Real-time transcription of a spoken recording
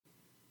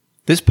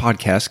This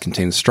podcast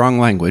contains strong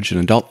language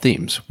and adult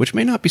themes, which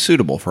may not be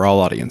suitable for all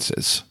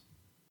audiences.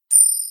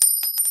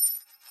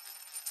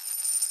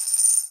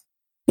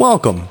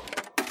 Welcome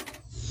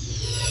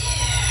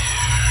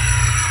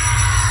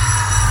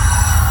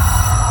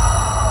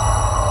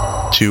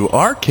to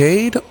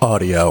Arcade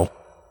Audio.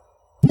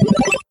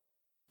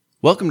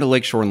 Welcome to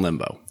Lakeshore and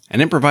Limbo,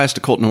 an improvised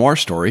occult noir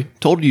story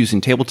told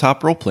using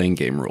tabletop role-playing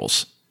game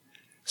rules.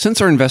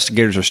 Since our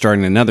investigators are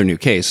starting another new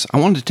case, I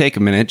wanted to take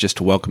a minute just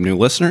to welcome new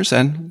listeners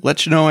and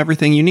let you know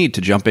everything you need to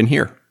jump in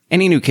here.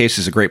 Any new case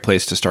is a great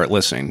place to start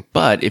listening,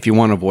 but if you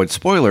want to avoid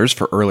spoilers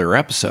for earlier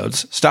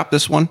episodes, stop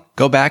this one,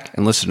 go back,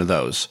 and listen to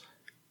those.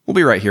 We'll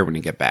be right here when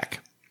you get back.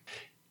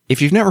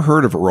 If you've never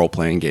heard of a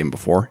role-playing game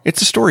before,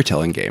 it's a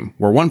storytelling game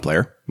where one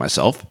player,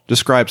 myself,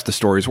 describes the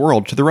story's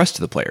world to the rest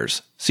of the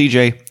players,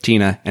 CJ,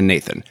 Tina, and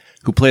Nathan,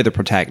 who play the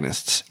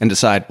protagonists and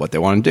decide what they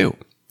want to do.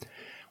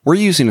 We're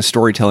using a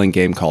storytelling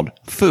game called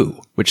FOO,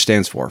 which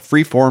stands for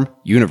Freeform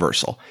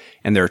Universal,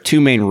 and there are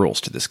two main rules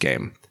to this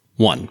game.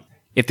 1.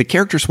 If the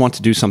characters want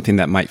to do something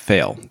that might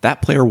fail,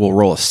 that player will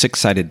roll a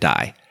 6-sided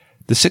die.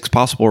 The 6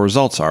 possible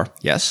results are,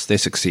 yes, they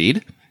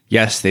succeed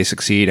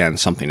and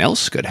something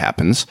else good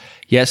happens,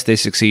 yes, they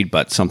succeed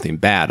but something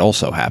bad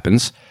also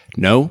happens,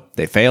 no,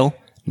 they fail,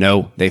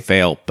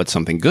 but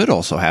something good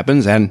also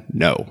happens, and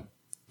no,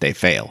 they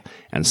fail,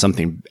 and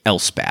something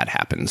else bad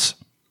happens.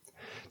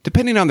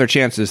 Depending on their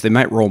chances, they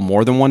might roll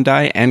more than one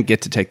die and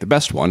get to take the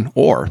best one,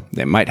 or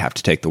they might have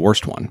to take the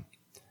worst one.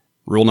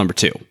 Rule number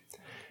 2.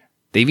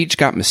 They've each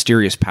got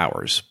mysterious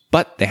powers,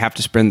 but they have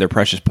to spend their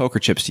precious poker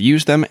chips to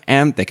use them,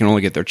 and they can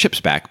only get their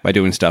chips back by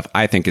doing stuff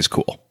I think is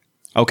cool.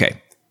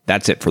 Okay,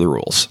 that's it for the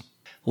rules.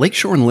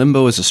 Lakeshore and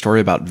Limbo is a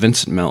story about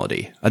Vincent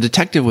Melody, a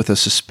detective with a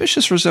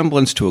suspicious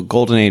resemblance to a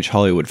Golden Age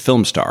Hollywood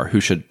film star who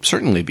should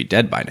certainly be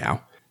dead by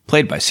now,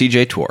 played by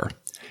CJ Tour.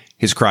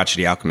 His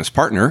crotchety alchemist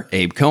partner,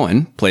 Abe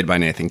Cohen, played by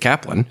Nathan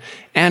Kaplan,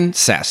 and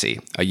Sassy,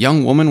 a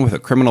young woman with a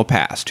criminal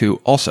past who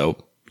also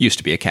used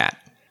to be a cat,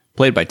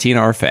 played by Tina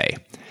Arfey,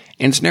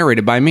 and it's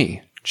narrated by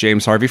me,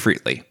 James Harvey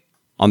Freetley.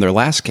 On their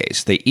last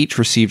case, they each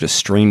received a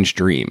strange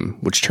dream,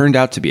 which turned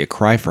out to be a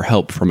cry for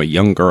help from a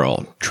young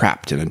girl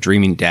trapped in a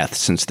dreaming death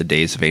since the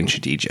days of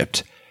ancient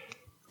Egypt.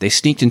 They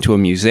sneaked into a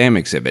museum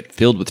exhibit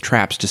filled with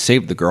traps to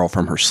save the girl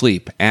from her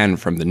sleep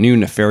and from the new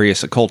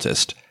nefarious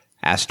occultist,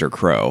 Aster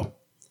Crow.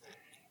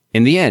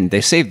 In the end,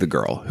 they saved the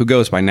girl, who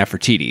goes by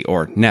Nefertiti,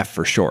 or Nef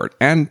for short,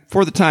 and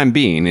for the time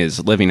being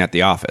is living at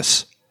the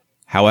office.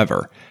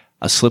 However,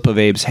 a slip of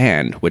Abe's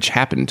hand, which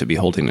happened to be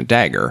holding a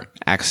dagger,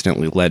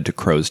 accidentally led to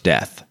Crow's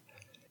death.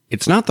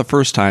 It's not the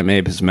first time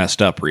Abe has messed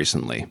up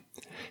recently.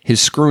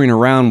 His screwing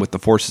around with the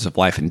forces of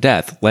life and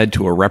death led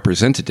to a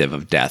representative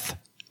of death,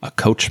 a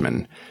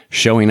coachman,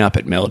 showing up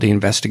at Melody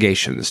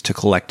Investigations to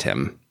collect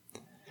him.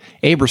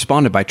 Abe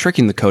responded by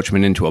tricking the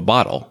coachman into a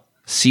bottle,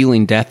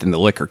 sealing death in the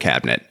liquor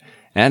cabinet,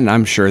 and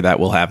I'm sure that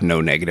will have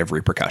no negative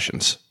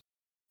repercussions.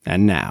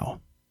 And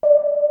now.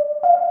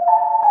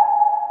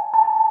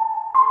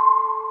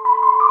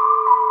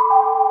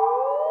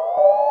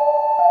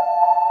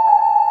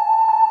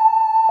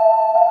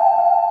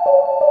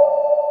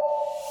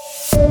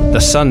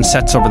 The sun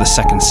sets over the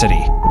second city.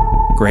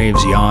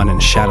 Graves yawn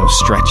and shadows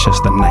stretch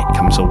as the night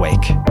comes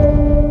awake.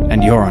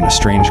 And you're on a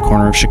strange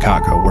corner of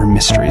Chicago where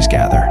mysteries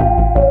gather.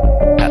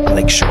 At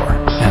Lakeshore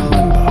and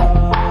Limbo.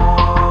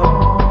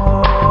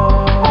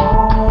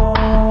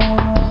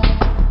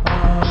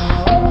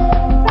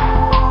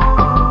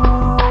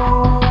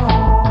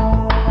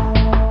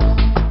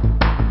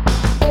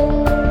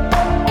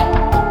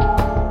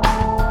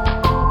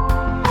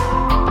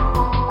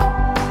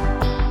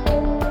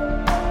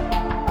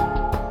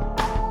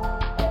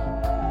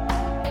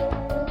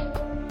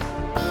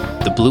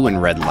 The blue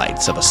and red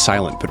lights of a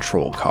silent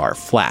patrol car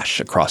flash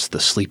across the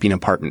sleeping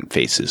apartment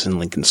faces in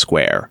Lincoln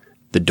Square.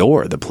 The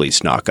door the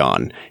police knock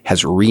on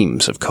has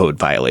reams of code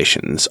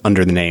violations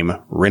under the name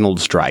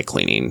Reynolds Dry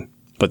Cleaning,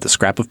 but the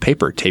scrap of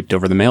paper taped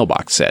over the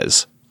mailbox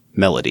says,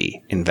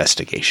 Melody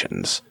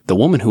Investigations. The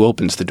woman who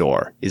opens the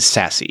door is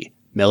Sassy,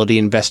 Melody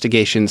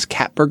Investigations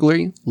cat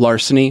burglary,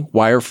 larceny,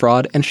 wire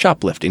fraud, and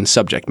shoplifting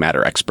subject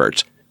matter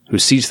expert, who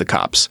sees the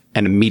cops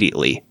and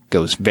immediately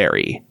goes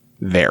very,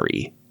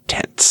 very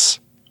tense.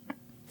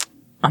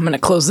 I'm going to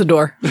close the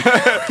door.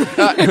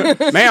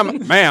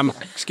 Ma'am,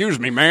 excuse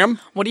me,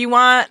 ma'am. What do you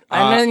want?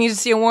 I'm going to need to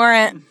see a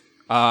warrant.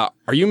 Are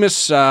you Miss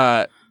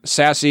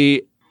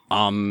Sassy?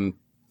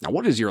 Now,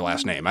 what is your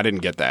last name? I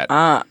didn't get that.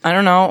 I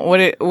don't know.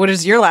 What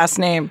is your last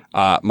name?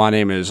 My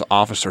name is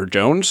Officer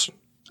Jones.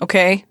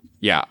 Okay.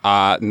 Yeah,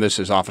 and this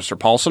is Officer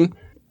Paulson.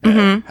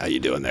 Mm-hmm. How you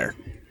doing there?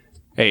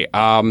 Hey,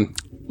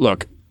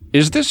 look,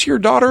 is this your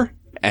daughter?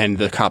 And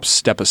the cops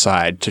step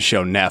aside to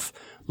show Neff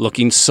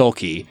looking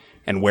sulky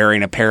and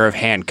wearing a pair of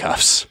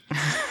handcuffs.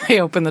 I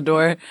open the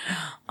door.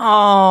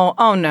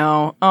 Oh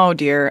no. Oh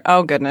dear.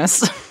 Oh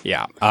goodness.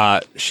 Yeah.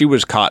 She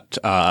was caught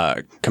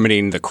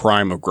committing the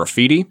crime of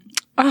graffiti.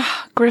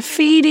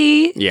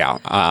 Graffiti. Yeah.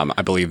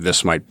 I believe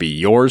this might be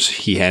yours.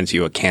 He hands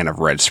you a can of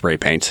red spray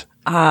paint.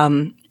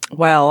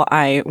 Well,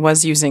 I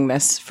was using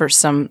this for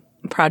some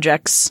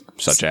projects.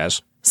 Such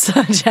as?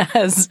 such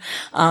as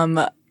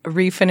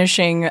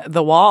refinishing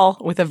the wall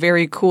with a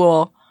very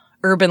cool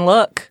urban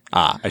look.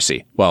 Ah, I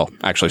see. Well,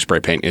 actually, spray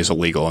paint is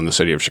illegal in the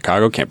city of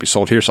Chicago. Can't be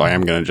sold here, so I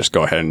am going to just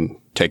go ahead and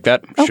take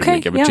that. Should we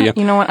give it to you?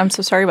 You know what? I'm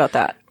so sorry about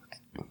that.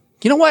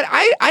 You know what?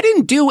 I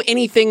didn't do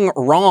anything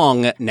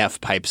wrong, Neff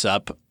pipes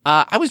up.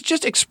 I was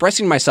just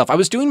expressing myself. I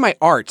was doing my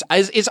art.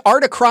 Is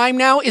art a crime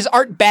now? Is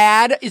art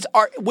bad? Is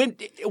art when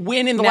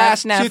in the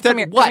last Neff, come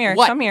here.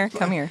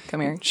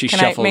 She Can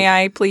shuffled. may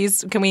I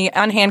please? Can we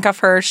unhandcuff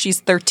her?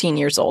 She's 13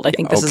 years old. I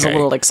think this is a Okay.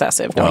 little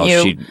excessive. Don't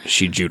Well, you?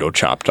 she judo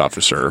chopped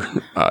Officer.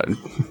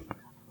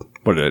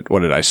 What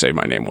did I say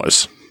my name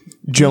was?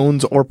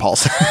 Jones or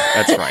Paulson.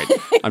 That's right.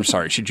 I'm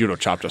sorry. She judo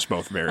chopped us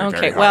both very, very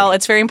Okay, hard. well,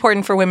 it's very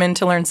important for women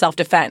to learn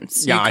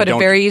self-defense. Yeah, You I could have don't-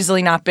 very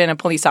easily not been a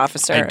police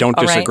officer. I don't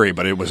all right? disagree,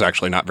 but it was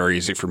actually not very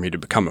easy for me to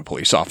become a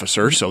police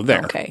officer. So there.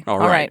 Okay. All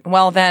All right.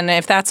 Well, then,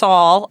 if that's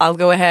all, I'll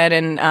go ahead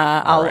and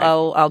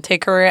I'll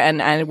take her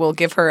and we'll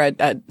give her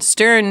a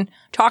stern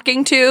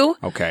talking to.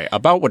 Okay.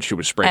 About what she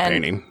was spray And-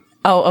 painting.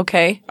 Oh,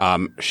 okay.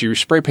 She was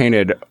spray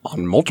painted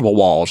on multiple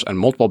walls and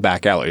multiple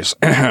back alleys.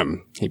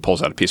 He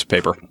pulls out a piece of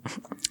paper.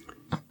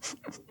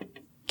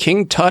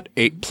 King Tut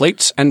ate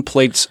plates and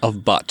plates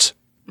of butt.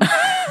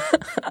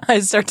 I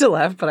start to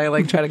laugh, but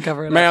I try to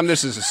cover it up. Ma'am,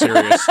 this is a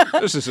serious.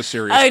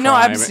 I know,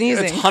 I'm crime. singing.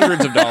 It's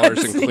hundreds of dollars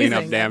in sneezing,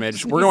 cleanup I'm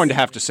damage. We're going to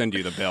have to send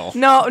you the bill.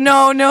 No.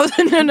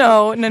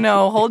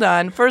 Hold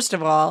on. First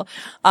of all,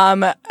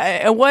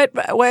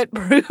 what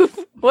proof?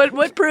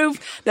 What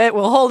proof that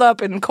will hold up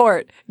in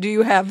court do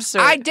you have, sir?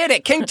 I did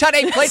it. King Tut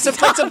ate plates and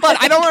plates of butt.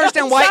 I don't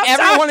understand why Stop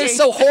everyone is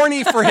so talking.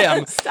 horny for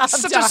him. Stop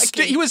Such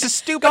talking. he was a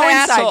stupid Go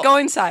asshole. inside. Go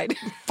inside.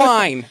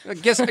 Fine. I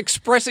guess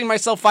expressing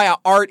myself via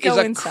art Go is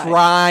a inside.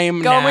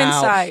 crime Go now.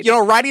 inside. You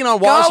know, writing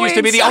on walls Go used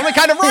to be the inside. only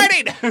kind of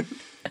writing.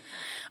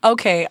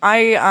 Okay,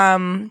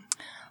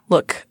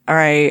 look,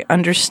 I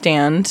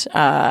understand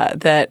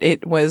that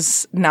it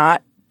was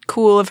not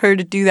cool of her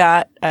to do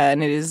that,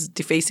 and it is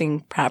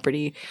defacing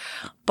property.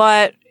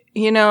 But,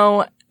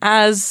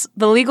 as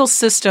the legal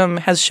system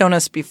has shown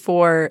us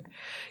before,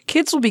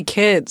 kids will be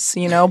kids,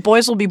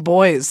 boys will be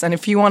boys. And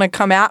if you want to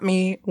come at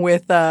me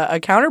with a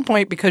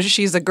counterpoint because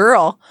she's a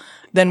girl,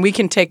 then we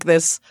can take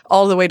this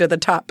all the way to the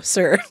top,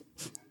 sir.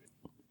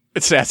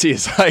 Sassy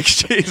is like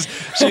she's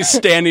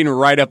standing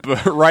right up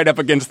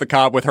against the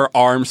cop with her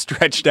arms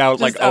stretched out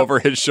Just up. over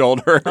his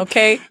shoulder.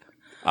 Okay?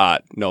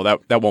 No,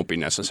 that won't be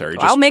necessary.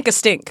 Just, I'll make a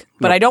stink,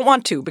 but I don't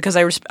want to because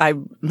I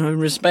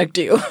respect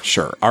you.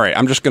 Sure. All right.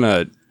 I'm just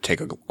gonna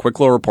take a quick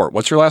little report.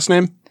 What's your last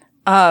name?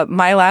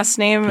 My last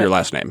name Your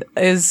last name.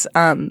 is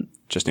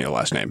Just need a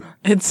last name.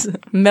 it's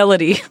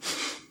Melody.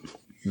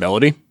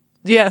 Melody.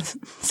 Yes,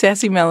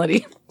 Sassy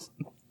Melody.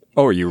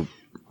 Oh, are you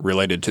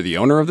related to the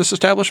owner of this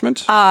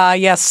establishment?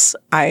 Yes,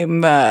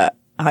 I'm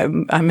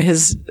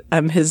his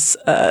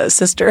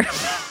sister.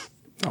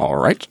 All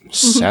right.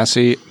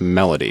 Sassy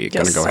Melody.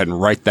 Gonna Yes. go ahead and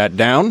write that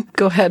down.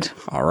 Go ahead,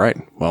 All right.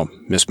 Well,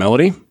 Miss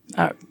Melody,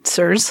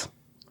 sirs.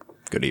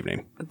 good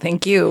evening.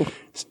 Thank you.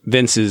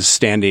 Vince is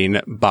standing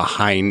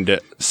behind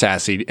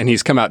Sassy, and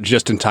he's come out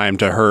just in time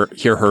to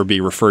hear her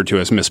be referred to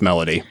as Miss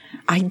Melody.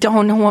 I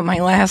don't know what my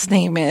last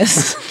name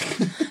is.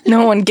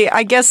 No one.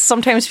 I guess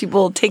sometimes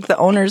people take the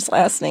owner's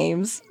last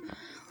names.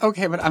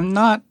 Okay, but I'm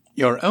not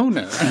your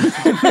owner.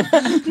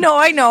 No,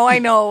 I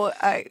know.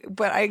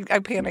 But I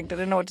panicked. I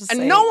didn't know what to say.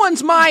 And no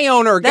one's my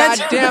owner. God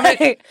That's damn it.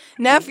 right.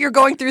 Neff, you're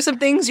going through some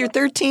things. You're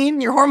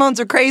 13. Your hormones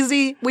are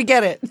crazy. We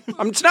get it.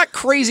 It's not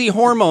crazy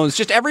hormones.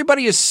 Just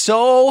everybody is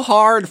so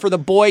hard for the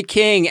boy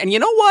king. And you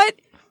know what?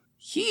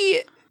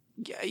 He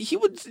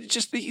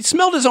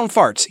smelled his own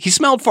farts. He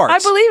smelled farts. I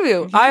believe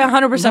you. I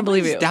 100%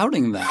 believe you. Nobody's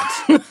doubting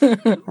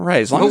that.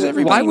 Right, as long as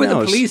everybody Why were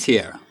knows. the police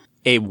here?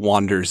 Abe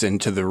wanders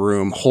into the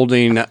room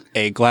holding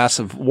a glass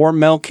of warm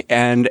milk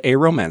and a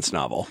romance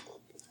novel.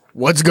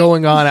 What's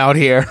going on out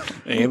here?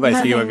 Anybody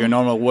see you have your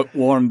normal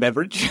warm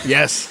beverage?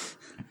 Yes.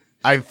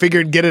 I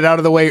figured get it out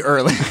of the way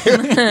early.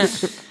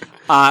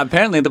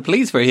 Apparently the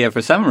police were here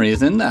for some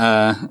reason.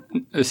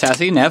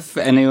 Sassy, Neff,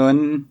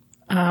 anyone?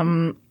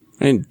 I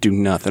didn't do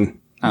nothing.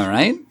 All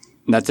right.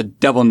 That's a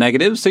double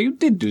negative, so you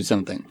did do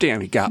something. Damn,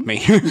 he got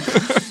me.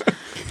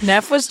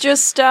 Neff was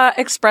just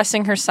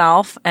expressing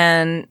herself,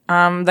 and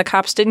the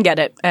cops didn't get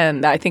it.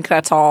 And I think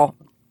that's all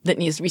that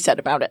needs to be said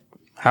about it.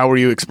 How were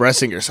you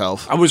expressing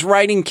yourself? I was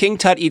writing King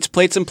Tut eats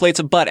plates and plates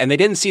of butt, and they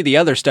didn't see the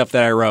other stuff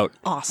that I wrote.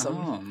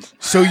 Awesome.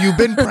 So you've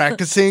been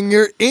practicing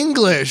your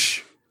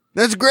English.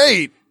 That's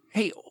great.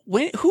 Hey,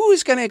 who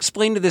is going to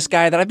explain to this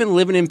guy that I've been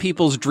living in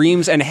people's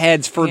dreams and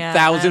heads for Yeah,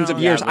 thousands I of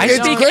don't years? know. I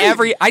It's speak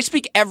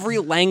great. every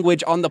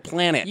language on the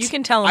planet. You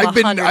can tell him I've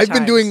been 100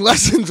 times. doing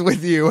lessons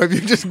with you. Have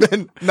you just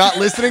been not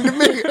listening to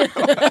me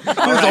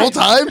this whole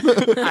time?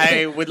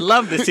 I would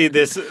love to see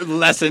this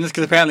lessons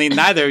because apparently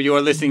neither of you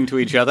are listening to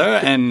each other,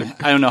 and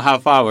I don't know how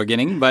far we're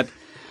getting, but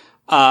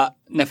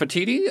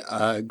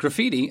Nefertiti,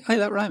 graffiti. Hey,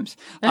 that rhymes.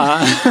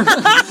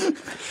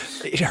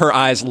 Her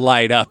eyes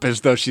light up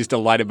as though she's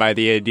delighted by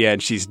the idea,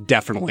 and she's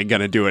definitely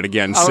going to do it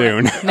again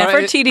soon.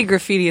 Nefertiti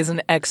Graffiti is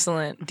an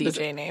excellent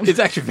DJ name. It's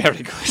actually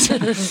very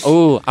good.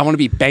 Oh, I want to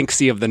be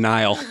Banksy of the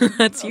Nile.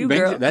 That's you,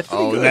 girl. That's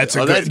pretty good. that's a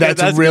Oh, good- that's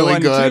that's a really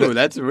one, good. Too.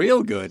 That's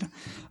real good.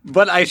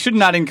 But I should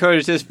not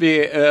encourage this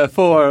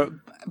for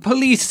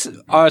police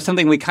are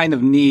something we kind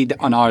of need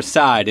on our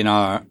side in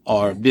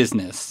our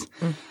business.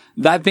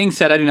 That being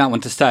said, I do not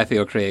want to stifle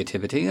your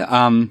creativity.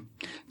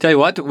 Tell you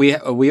what,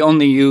 we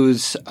only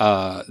use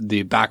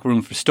the back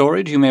room for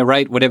storage. You may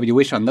write whatever you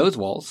wish on those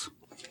walls.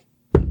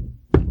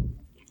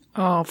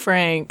 Oh,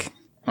 Frank.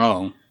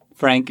 Oh,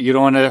 Frank, you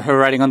don't want her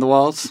writing on the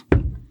walls?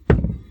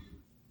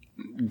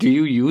 Do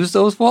you use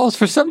those walls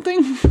for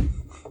something?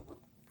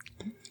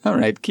 All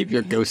right, keep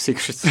your ghost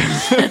secrets.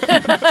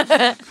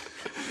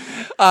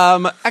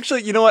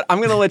 Actually, you know what? I'm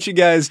going to let you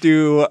guys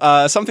do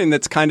something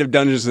that's kind of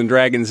Dungeons and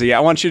Dragons-y.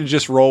 I want you to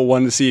just roll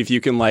one to see if you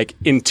can, like,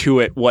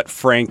 intuit what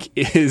Frank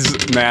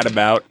is mad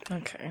about.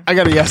 Okay. I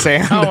got a yes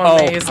and. Oh,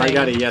 amazing. I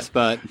got a yes,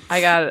 but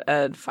I got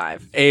a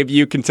 5. Abe,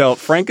 you can tell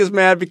Frank is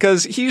mad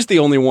because he's the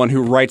only one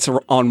who writes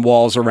on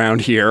walls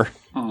around here.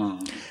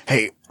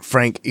 Hey,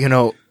 Frank,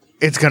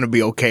 it's going to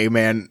be okay,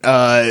 man.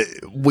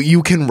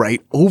 You can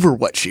write over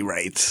what she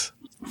writes.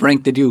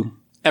 Frank, did you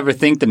ever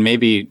think that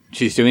maybe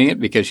she's doing it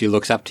because she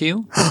looks up to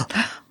you?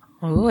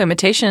 Ooh,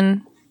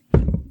 imitation.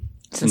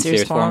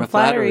 Sincere form of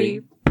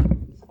flattery.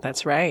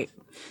 That's right.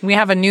 We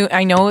have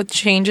I know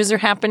changes are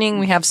happening.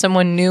 We have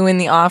someone new in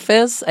the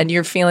office, and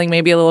you're feeling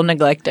maybe a little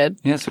neglected.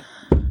 Yes.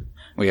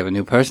 We have a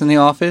new person in the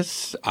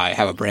office. I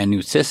have a brand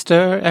new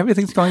sister.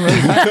 Everything's going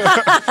really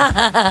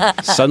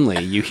fast.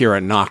 Suddenly, you hear a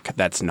knock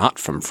that's not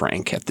from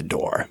Frank at the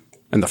door.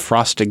 And the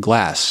frosted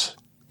glass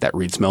that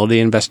reads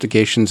Melody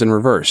Investigations in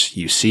reverse,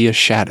 you see a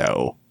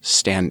shadow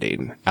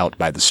standing out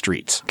by the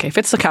streets. Okay, if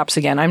it's the cops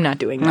again, I'm not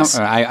doing No, this.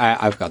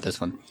 I've got this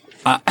one.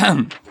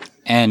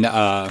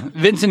 And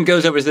Vincent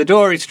goes over to the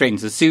door. He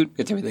straightens the suit.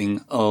 Gets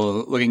everything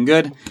looking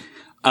good.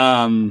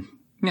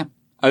 Yeah.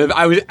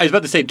 I was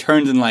about to say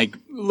turns and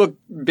look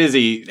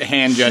busy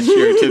hand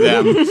gesture to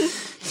them.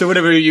 So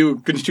whatever you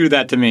construe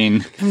that to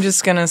mean. I'm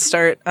just going to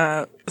start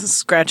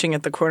scratching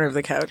at the corner of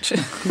the couch.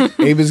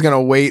 Abe is going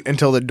to wait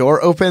until the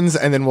door opens,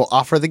 and then we'll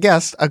offer the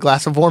guest a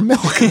glass of warm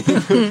milk.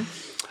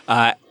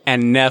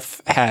 And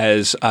Neff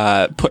has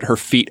put her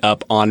feet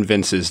up on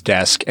Vince's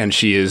desk, and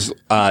she is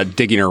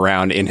digging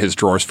around in his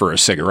drawers for a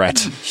cigarette.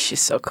 She's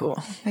so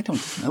cool. I don't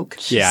smoke.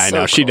 Yeah, I so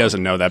know. She cool.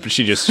 doesn't know that, but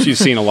she's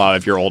seen a lot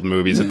of your old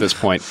movies at this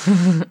point.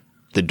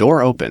 The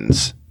door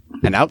opens,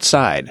 and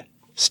outside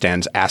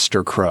stands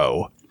Aster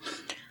Crow,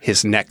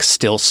 his neck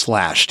still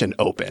slashed and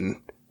open.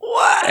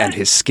 What? And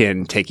his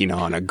skin taking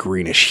on a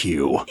greenish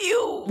hue.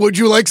 Ew. Would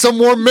you like some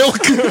warm milk?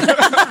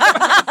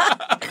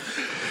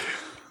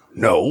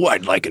 No,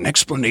 I'd like an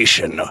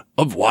explanation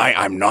of why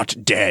I'm not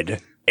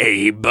dead,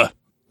 Abe.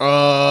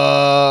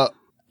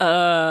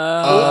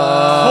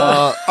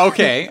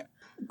 Okay.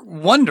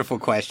 Wonderful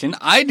question.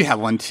 I do have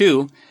one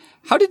too.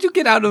 How did you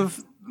get out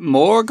of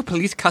morgue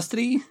police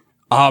custody?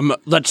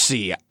 Let's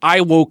see.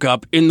 I woke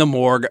up in the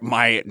morgue.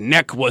 My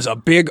neck was a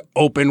big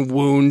open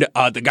wound.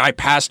 The guy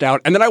passed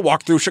out, and then I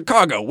walked through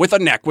Chicago with a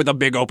neck with a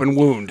big open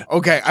wound.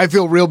 Okay, I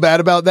feel real bad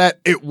about that.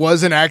 It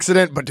was an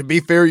accident, but to be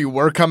fair, you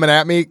were coming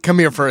at me. Come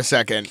here for a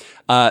second.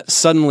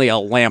 Suddenly a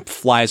lamp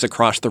flies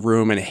across the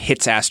room and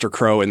hits Aster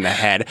Crow in the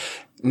head.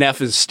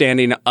 Neff is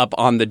standing up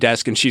on the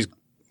desk, and she's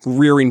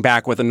rearing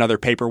back with another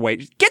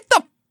paperweight. Get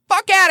the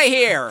fuck out of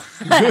here!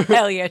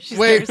 Hell yeah. She's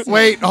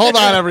Wait, hold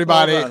on,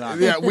 everybody. Hold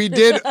on. Yeah,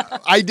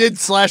 I did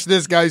slash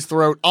this guy's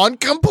throat on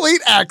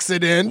complete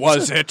accident.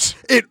 Was it?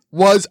 It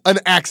was an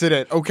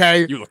accident,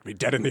 okay? You looked me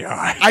dead in the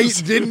eye. I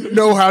didn't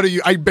know how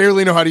to I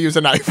barely know how to use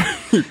a knife.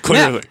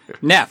 Clearly.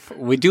 Neff,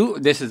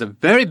 this is a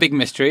very big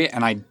mystery,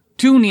 and I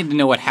do need to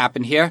know what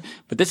happened here,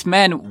 but this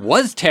man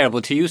was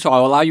terrible to you, so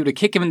I'll allow you to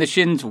kick him in the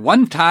shins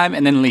one time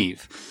and then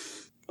leave.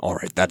 All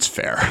right, that's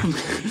fair.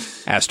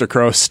 Aster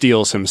Crow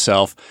steals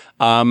himself.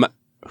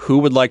 Who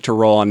would like to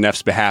roll on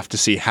Neff's behalf to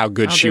see how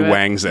good I'll she do it.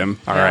 wangs him?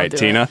 All Yeah, I'll right, do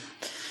Tina.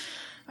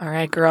 All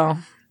right, girl.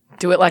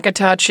 Do it like I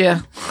taught you.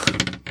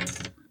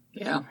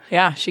 Yeah.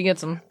 Yeah, she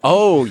gets him.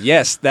 Oh,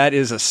 yes, that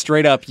is a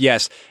straight up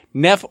yes.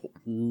 Neff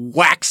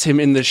whacks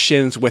him in the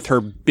shins with her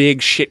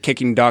big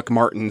shit-kicking Doc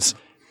Martens,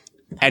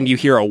 and you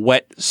hear a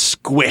wet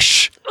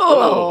squish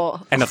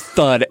and a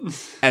thud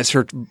as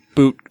her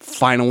boot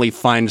finally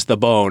finds the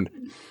bone.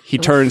 He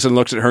turns and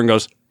looks at her and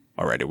goes,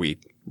 all right, are we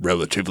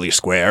relatively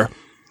square?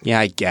 Yeah,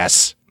 I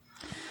guess.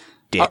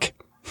 Dick.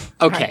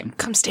 Okay.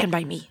 Come stand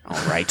by me.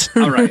 All right.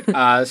 All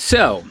right.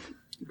 So,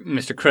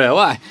 Mr. Crow,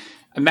 I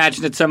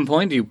imagine at some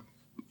point you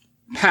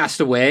passed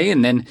away,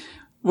 and then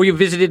were you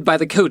visited by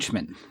the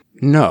coachman?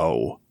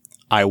 No,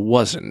 I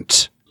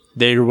wasn't.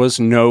 There was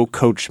no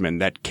coachman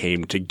that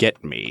came to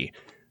get me.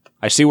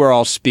 I see we're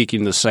all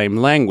speaking the same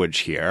language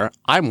here.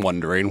 I'm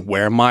wondering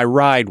where my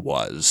ride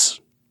was.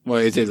 Well,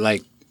 is it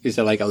like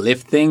a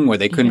lift thing where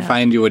they couldn't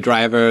find you a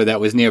driver that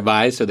was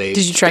nearby, so Did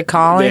you try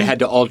calling? They had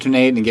to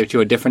alternate and give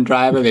you a different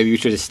driver. Maybe you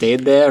should have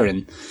stayed there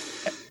and.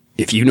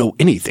 If you know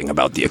anything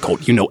about the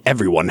occult, you know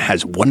everyone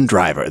has one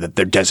driver that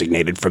they're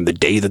designated from the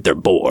day that they're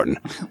born.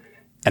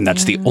 And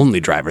that's the only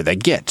driver they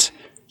get.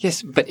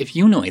 Yes, but if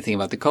you know anything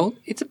about the cult,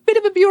 it's a bit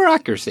of a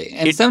bureaucracy,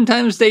 and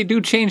sometimes they do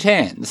change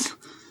hands.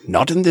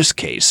 Not in this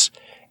case.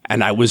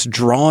 And I was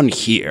drawn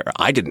here.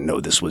 I didn't know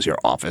this was your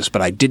office,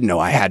 but I did know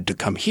I had to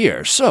come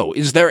here. So,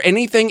 is there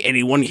anything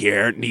anyone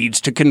here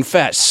needs to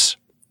confess?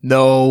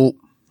 No.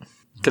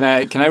 Can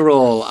I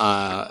roll,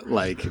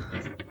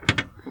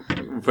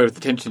 with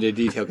attention to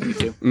detail, can you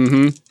do?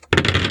 Mm-hmm.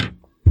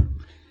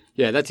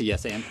 Yeah, that's a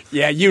yes, and.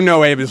 Yeah, you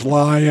know Abe is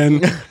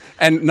lying.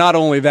 And not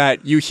only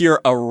that, you hear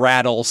a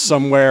rattle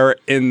somewhere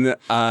in,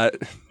 not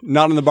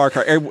in the bar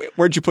cart.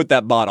 Where'd you put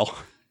that bottle?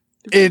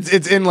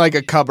 It's in like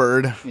a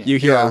cupboard. You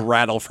hear a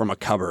rattle from a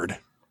cupboard.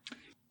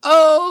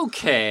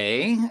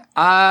 Okay.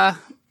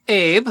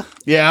 Abe.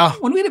 Yeah.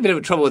 When we had a bit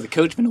of trouble with the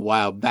coachman a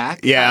while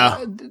back.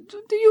 Yeah.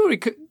 Do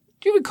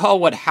you recall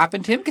what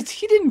happened to him? Because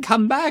he didn't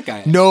come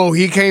back. No,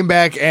 he came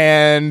back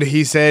and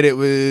he said it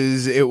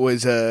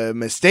was a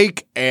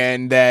mistake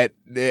and that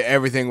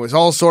everything was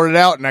all sorted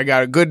out and I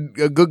got a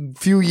good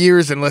few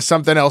years unless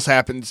something else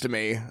happens to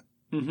me.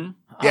 Mm-hmm.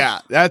 Yeah,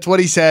 that's what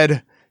he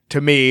said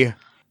to me,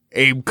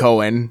 Abe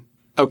Cohen.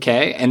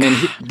 Okay, and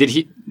then did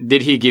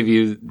he give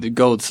you the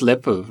gold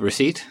slip of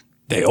receipt?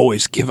 They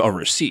always give a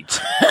receipt.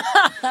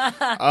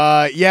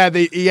 Yeah,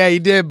 he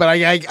did, but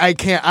I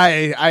can't.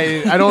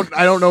 I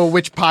don't know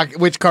which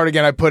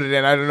cardigan I put it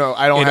in. I don't know.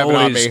 I don't have it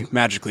on me. It always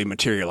magically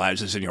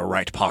materializes in your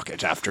right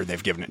pocket after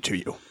they've given it to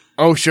you.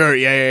 Oh sure,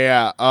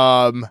 yeah.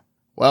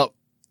 Well,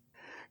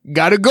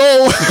 gotta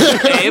go.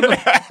 Abe?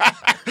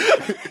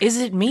 Is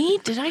it me?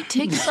 Did I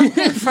take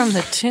something from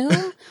the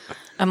tomb?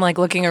 I'm like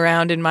looking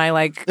around in my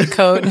like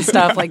coat and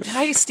stuff. Like, did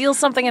I steal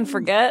something and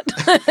forget?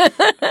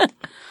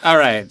 All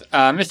right,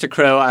 Mr.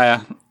 Crow, I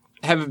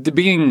have the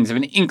beginnings of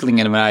an inkling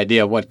of an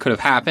idea of what could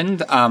have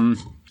happened,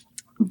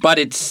 but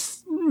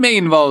it may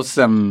involve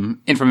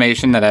some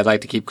information that I'd like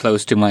to keep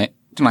close to my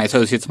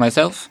associates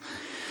myself.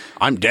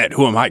 I'm dead.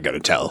 Who am I going to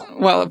tell?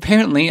 Well,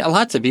 apparently,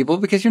 lots of people,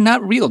 because you're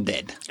not real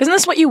dead. Isn't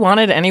this what you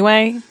wanted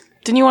anyway?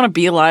 Didn't you want to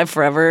be alive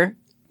forever?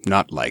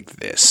 Not like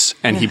this.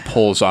 And he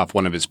pulls off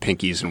one of his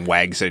pinkies and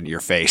wags it in your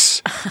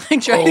face. I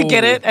try to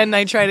get it and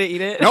I try to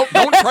eat it. Nope,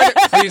 don't try it,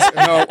 please.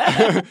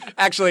 No.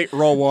 Actually,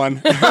 roll one.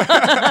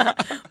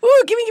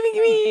 Ooh,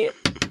 gimme.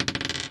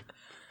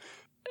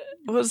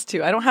 What was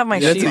 2? I don't have my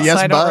sheet, yes,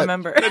 so I don't but.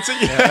 remember.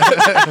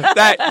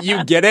 That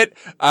you get it,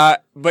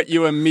 but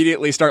you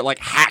immediately start like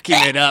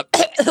hacking it up.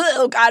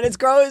 Oh God, it's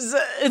gross.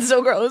 It's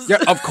so gross. Yeah,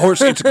 of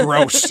course it's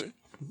gross.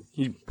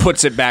 He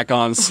puts it back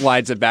on,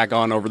 slides it back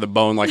on over the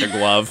bone like a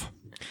glove.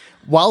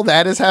 While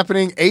that is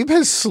happening, Abe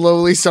has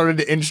slowly started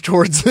to inch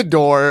towards the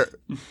door.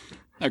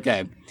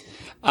 Okay.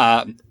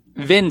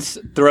 Vince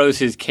throws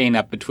his cane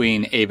up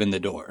between Abe and the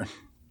door.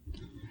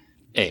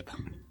 Abe.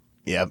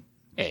 Yep.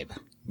 Abe.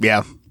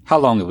 Yeah. How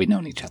long have we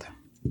known each other?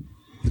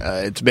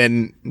 It's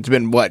been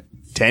what,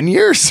 10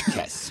 years?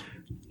 Yes.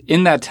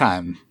 In that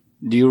time,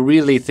 do you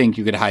really think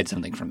you could hide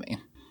something from me?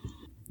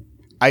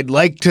 I'd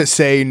like to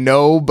say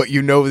no, but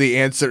you know the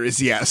answer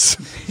is yes.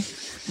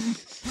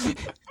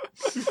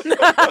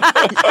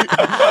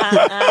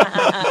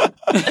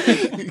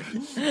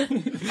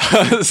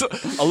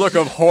 A look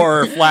of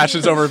horror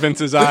flashes over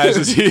Vince's eyes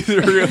as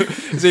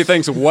he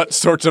thinks what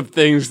sorts of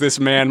things this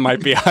man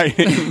might be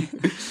hiding.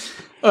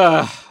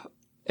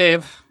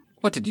 Abe,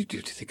 what did you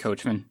do to the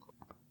coachman?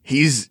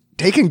 He's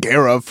taken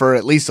care of for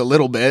at least a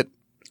little bit.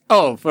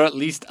 Oh, for at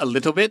least a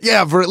little bit?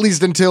 Yeah, for at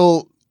least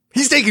until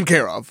he's taken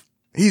care of.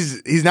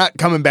 He's not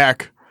coming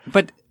back.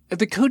 But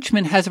the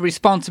coachman has a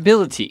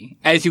responsibility,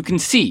 as you can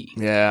see.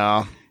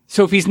 Yeah.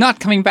 So if he's not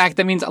coming back,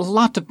 that means a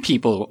lot of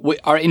people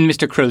are in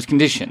Mr. Crow's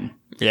condition.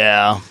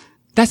 Yeah.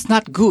 That's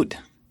not good.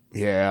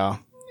 Yeah.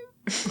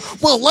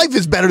 Well, life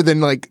is better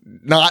than, like,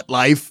 not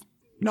life.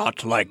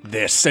 Not like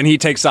this. And he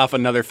takes off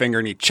another finger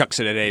and he chucks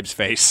it at Abe's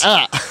face.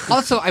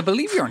 Also, I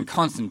believe you're in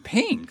constant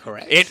pain,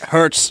 correct? It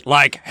hurts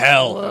like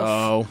hell.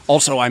 Oh.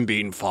 Also, I'm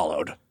being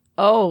followed.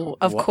 Oh,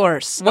 of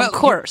course. Well, of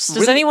course. Does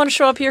really- anyone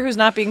show up here who's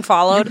not being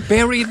followed?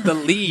 Buried the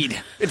lead.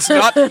 It's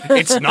not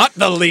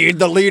the lead.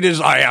 The lead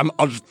is I am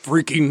a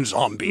freaking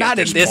zombie. Not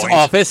at in this point.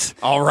 office.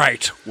 All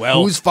right.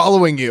 Well, Who's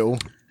following you?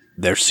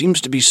 there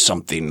seems to be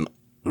something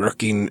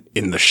lurking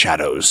in the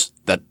shadows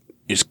that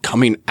is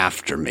coming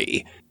after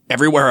me.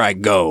 Everywhere I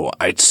go,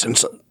 I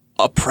sense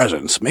a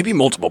presence, maybe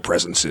multiple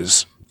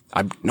presences.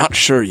 I'm not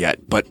sure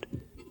yet, but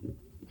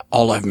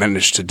all I've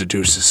managed to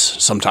deduce is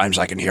sometimes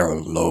I can hear a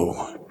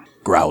low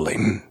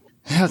growling.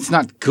 That's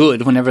not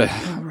good whenever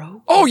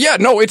Oh, yeah,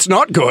 no, it's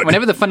not good.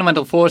 the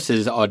fundamental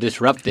forces are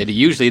disrupted.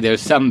 Usually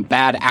there's some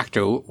bad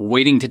actor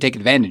waiting to take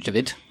advantage of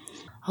it.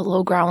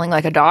 Hello, growling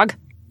like a dog.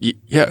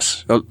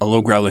 Yes, a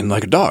low growling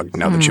like a dog,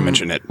 now that you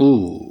mention it.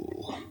 Ooh,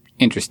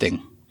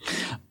 interesting.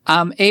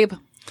 Abe?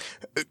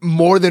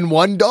 More than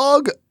one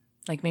dog?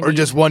 Like maybe Or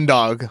just one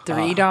dog?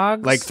 3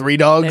 dogs. Like 3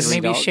 dogs? that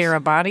maybe dogs. share a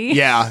body.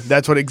 Yeah,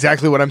 that's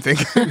exactly what I'm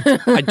thinking.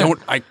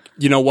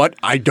 You know what?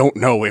 I don't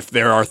know if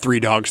there are 3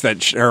 dogs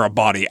that share a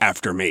body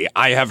after me.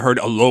 I have heard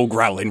a low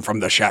growling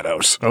from the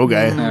shadows.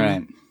 Okay. All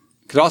right.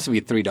 Could also be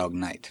a 3-dog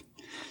night.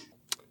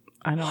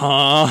 I don't.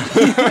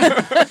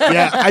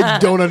 Yeah, I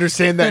don't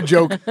understand that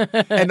joke,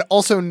 and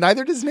also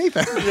neither does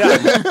Nathan.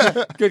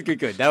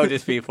 Good. That would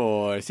just be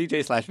for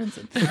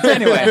CJ/Vincent.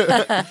 Anyway.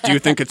 Do you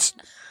think it's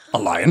a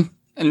lion?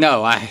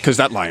 No, Because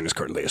that lion is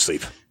currently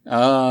asleep.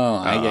 Oh,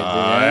 I get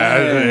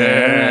it.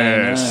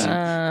 Yes.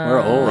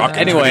 We're old. Rockin' to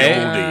Anyway,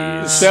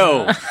 the oldies.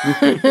 so,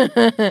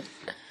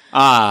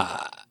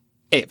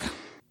 Abe,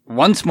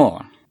 once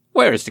more,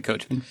 where is the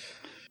coachman?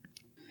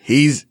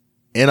 He's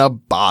in a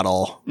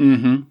bottle.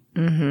 Wouldn't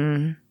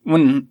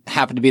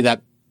happen to be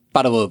that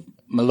bottle of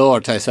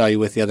Malort I saw you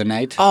with the other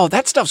night. Oh,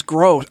 that stuff's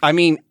gross. I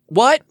mean,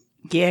 what?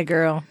 Yeah,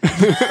 girl.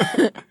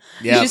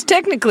 Yeah. She's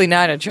technically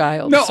not a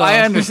child. No, so. I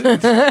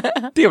understand.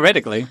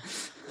 Theoretically.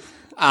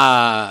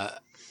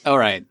 All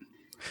right.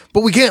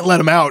 But we can't let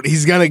him out.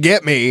 He's gonna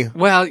get me.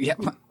 Well, yeah,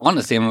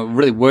 honestly, I'm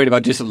really worried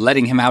about just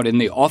letting him out in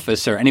the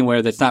office or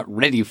anywhere that's not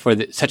ready for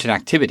such an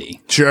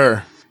activity.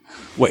 Sure.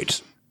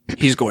 Wait,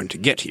 he's going to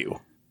get you.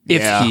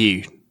 Yeah. If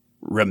he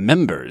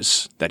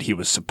remembers that he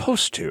was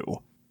supposed to.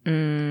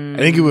 I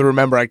think he would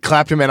remember. I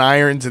clapped him in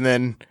irons and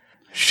then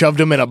shoved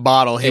him in a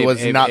bottle. He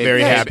was not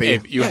very happy.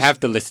 Abe, you have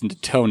to listen to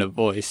tone of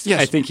voice. Yes.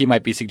 I think he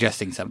might be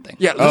suggesting something.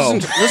 Yeah,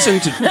 listen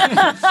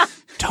to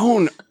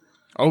tone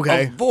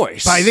Okay. of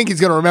voice. But I think he's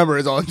gonna remember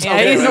is all I'm Yeah,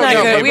 saying. he's not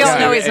good. We all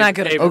know he's not Abe,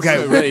 good at Abe,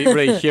 Okay.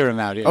 Really hear him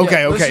out here.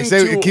 Okay, Listen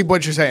Say, to keep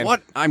what you're saying.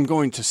 What I'm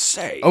going to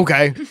say.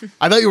 Okay.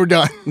 I thought you were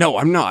done. No,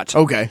 I'm not.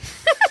 Okay.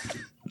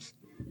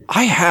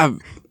 I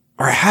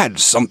had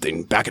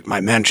something back at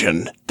my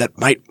mansion that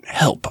might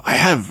help. I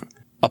have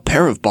a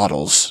pair of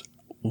bottles.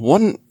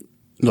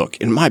 Look,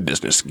 in my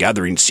business,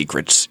 gathering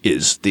secrets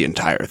is the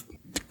entire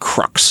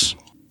crux.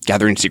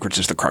 Gathering secrets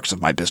is the crux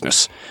of my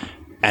business.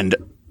 And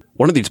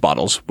one of these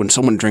bottles, when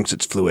someone drinks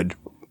its fluid,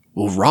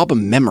 will rob a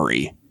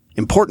memory,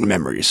 important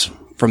memories,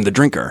 from the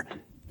drinker,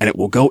 and it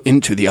will go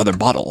into the other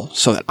bottle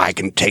so that I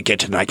can take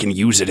it and I can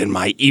use it in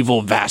my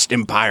evil, vast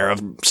empire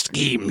of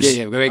schemes.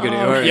 Yeah, very good.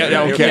 Okay.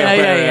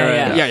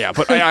 Yeah.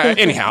 But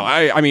anyhow,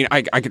 I mean,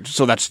 I could.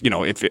 So that's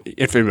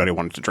if anybody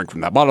wanted to drink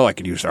from that bottle, I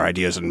could use their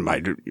ideas in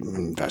my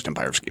vast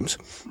empire of schemes.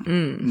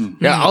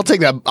 Yeah, I'll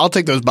take that. I'll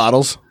take those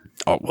bottles.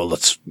 Oh well,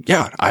 let's.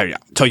 Yeah, I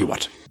tell you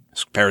what,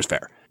 fair is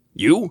fair.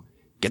 You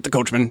get the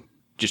coachman,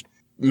 just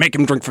make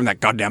him drink from that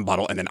goddamn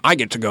bottle, and then I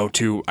get to go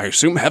to, I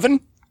assume, heaven.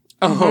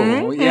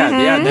 Oh,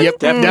 yeah. That's Yep,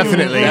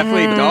 definitely.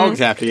 Definitely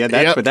dogs after you.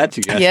 That's Yep. what that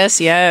suggests. Yes.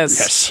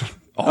 Yes.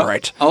 All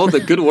right. All the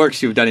good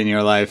works you've done in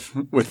your life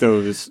with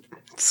those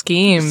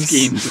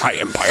Schemes. My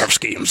empire of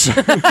schemes.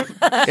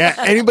 Yeah,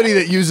 anybody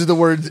that uses the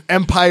words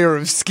empire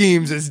of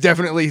schemes is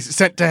definitely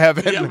sent to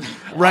heaven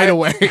right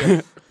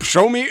away.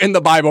 Show me in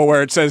the Bible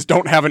where it says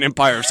don't have an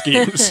empire of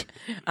schemes.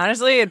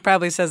 Honestly, it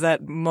probably says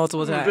that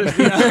multiple times.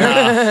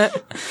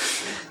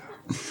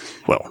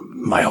 Well,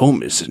 my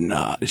home is in,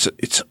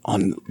 it's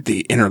on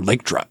the inner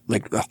lake drive.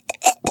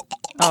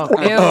 Oh,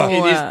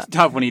 It is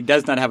tough when he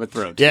does not have a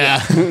throat. Yeah.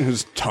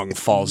 His tongue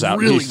falls out.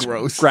 Really He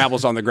gross.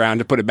 Gravels on the ground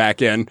to put it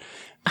back in.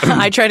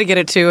 I try to get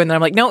it too, and then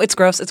I'm like, no, it's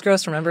gross. It's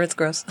gross. Remember, it's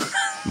gross.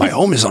 My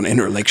home is on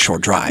Inner Lakeshore I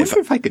Drive. wonder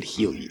if I could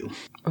heal you.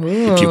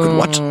 If you could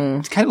what?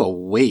 It's kind of a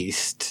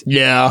waste.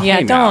 Yeah. Yeah,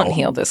 Hey, don't now.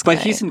 heal this guy.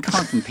 But he's in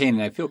constant pain,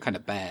 and I feel kind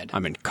of bad.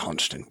 I'm in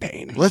constant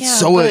pain. Let's Yeah,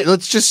 sew it. but-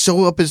 Let's just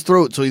sew up his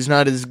throat so he's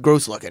not as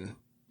gross looking.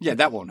 Yeah,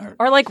 that won't hurt.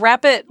 Or like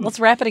wrap it. Let's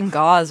wrap it in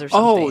gauze or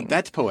Oh, something.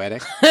 that's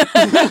poetic.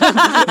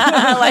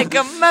 like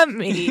a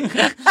mummy.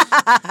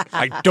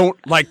 I don't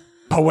like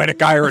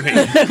poetic irony.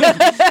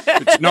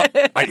 It's not.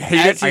 I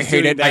hate it. I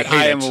hate it. I I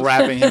hate am it.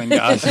 wrapping him in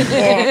gauze.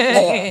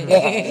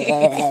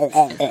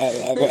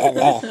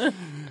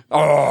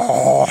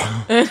 Oh,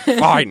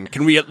 fine.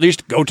 Can we at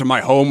least go to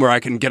my home where I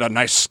can get a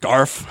nice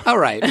scarf? All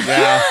right.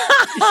 Yeah.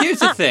 Here's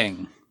the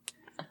thing.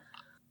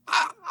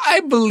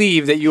 I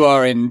believe that you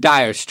are in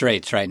dire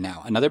straits right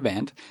now. Another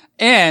band.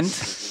 And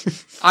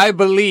I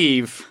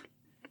believe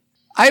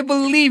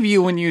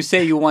you when you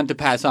say you want to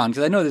pass on,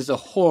 because I know this is a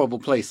horrible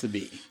place to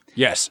be.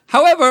 Yes.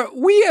 However,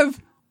 we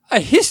have a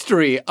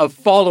history of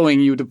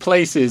following you to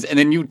places and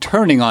then you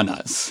turning on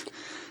us.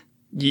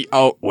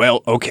 Oh,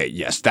 well, okay.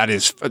 Yes,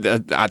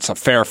 that's a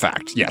fair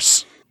fact.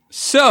 Yes.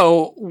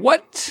 So,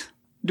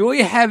 do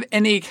we have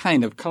any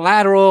kind of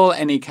collateral,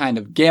 any kind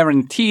of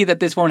guarantee that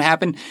this won't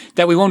happen?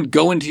 That we won't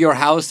go into your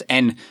house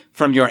and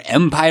from your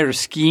empire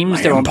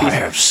schemes, there won't be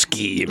Empire of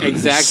schemes.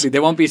 exactly.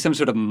 There won't be some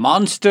sort of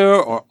monster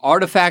or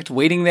artifact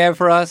waiting there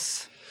for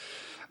us.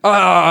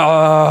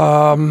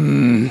 I'll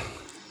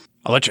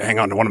let you hang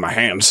on to one of my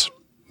hands.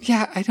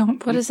 Yeah, I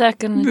don't. What is that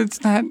going to...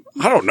 It's not.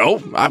 I don't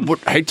know. I would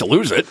hate to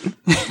lose it.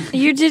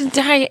 You did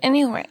die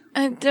anyway.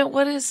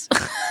 What is...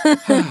 I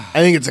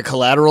think it's a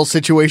collateral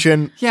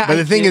situation. Yeah, But I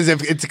the thing get- is,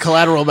 if it's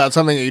collateral about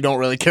something that you don't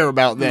really care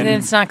about, then Then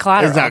it's not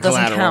collateral. It's not It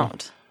doesn't collateral.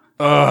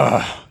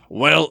 count.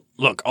 Well,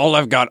 look, all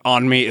I've got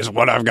on me is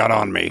what I've got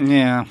on me.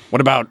 Yeah. What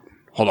about,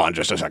 hold on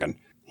just a second.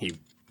 He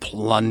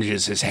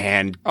plunges his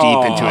hand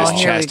deep into his here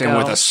we chest and go.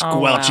 with a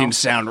squelching wow.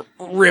 sound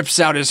rips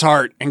out his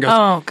heart and goes,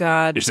 Oh,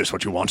 God. Is this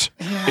what you want?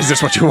 Is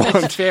this what you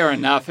want? Fair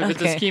enough. If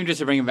it's a Okay. scheme just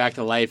to bring him back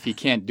to life, he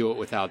can't do it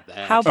without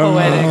that. How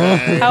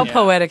poetic. How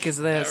poetic is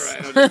this?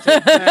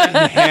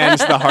 He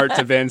hands the heart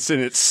to Vince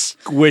and it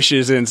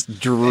squishes and it's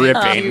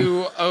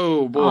dripping.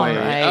 Oh boy. All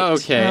right.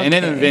 Okay. And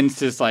then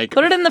Vince is like,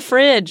 Put it in the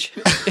fridge.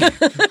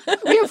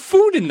 we have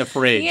food in the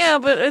fridge. Yeah,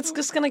 but it's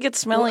just going to get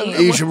smelly.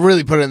 You should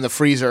really put it in the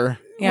freezer.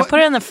 Yeah, put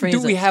it in the freezer.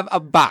 Do we have a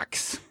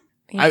box?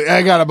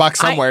 I got a box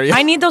somewhere.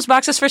 I need those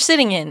boxes for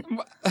sitting in.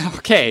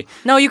 Okay.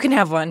 No, you can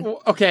have one.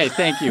 Okay,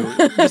 thank you.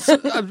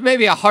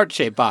 Maybe a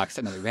heart-shaped box.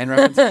 Another band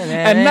reference.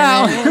 And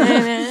now...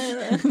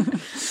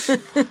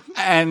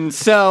 and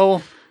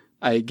so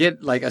I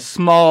get like a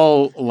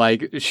small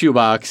like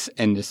shoebox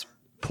and just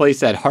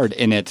place that heart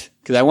in it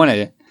because I want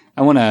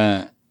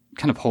to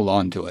kind of hold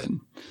on to it.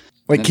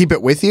 Like, keep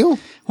it with you?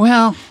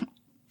 Well,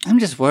 I'm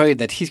just worried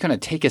that he's going to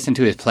take us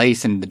into his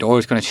place and the door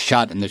is going to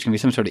shut and there's going to be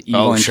some sort of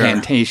evil sure.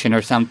 incantation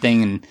or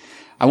something. And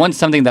I want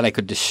something that I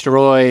could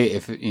destroy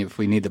if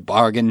we need the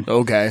bargain.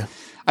 Okay.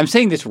 I'm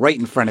saying this right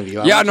in front of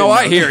you. Yeah, want you no, to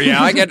I know. hear you.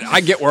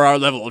 I get where our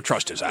level of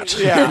trust is at.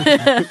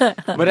 Yeah.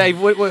 But I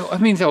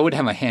means I would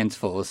have my hands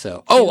full.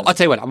 So, I'll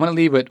tell you what. I'm going to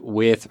leave it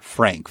with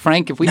Frank.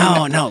 Frank, if we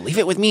No, leave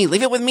it with me.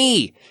 Leave it with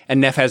me.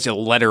 And Neff has a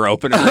letter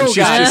opener. and she's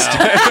God. just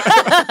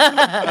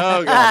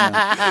Oh,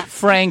 God, no.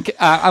 Frank,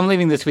 I'm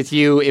leaving this with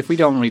you. If we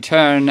don't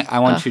return, I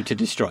want you to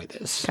destroy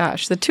this.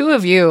 Gosh, the two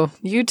of you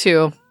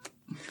two.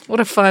 What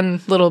a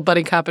fun little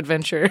buddy cop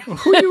adventure.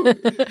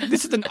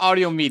 This is an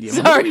audio medium.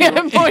 Sorry,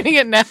 I'm pointing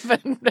at Neff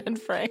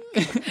and Frank.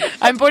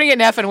 I'm pointing at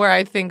Neff and where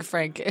I think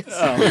Frank is.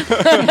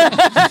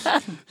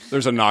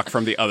 There's a knock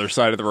from the other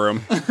side of the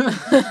room.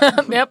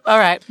 Yep, all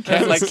right.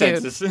 That's like cute.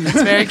 census.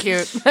 It's very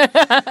cute.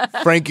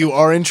 Frank, you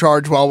are in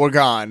charge while we're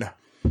gone.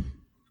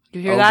 You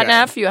hear that, Okay.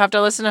 Neff? You have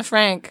to listen to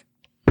Frank.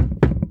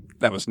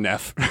 That was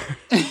Neff.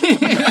 You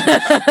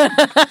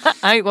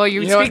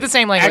You know speak what? the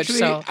same language, Actually,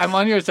 so. I'm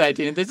on your side,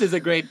 Tina. This is a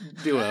great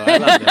duo. I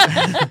love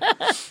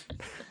it.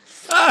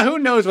 Who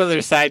knows whether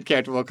a side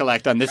character will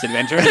collect on this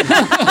adventure?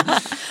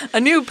 A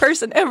new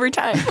person every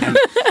time.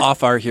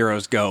 Off our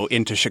heroes go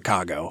into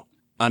Chicago.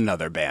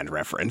 Another band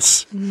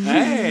reference.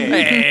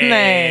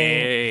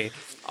 Hey.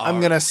 I'm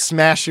going to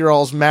smash your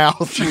all's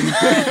mouth. Another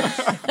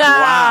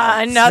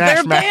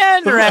Smash mouth.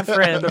 band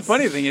reference. The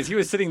funny thing is, he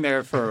was sitting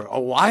there for a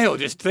while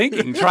just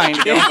thinking, trying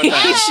to get up with He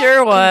that.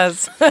 sure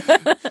was.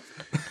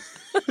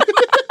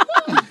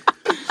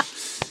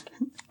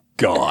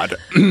 God.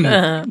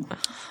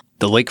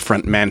 The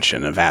lakefront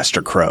mansion of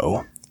Aster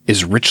Crow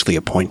is richly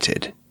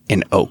appointed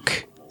in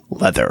oak,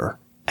 leather,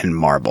 and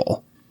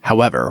marble.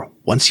 However,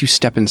 once you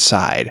step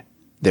inside,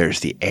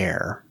 there's the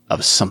air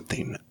of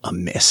something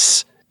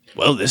amiss.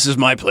 Well, this is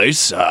my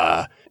place.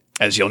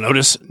 As you'll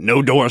notice,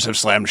 no doors have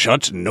slammed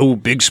shut, no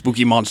big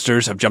spooky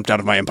monsters have jumped out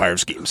of my empire of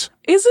schemes.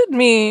 Is it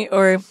me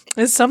or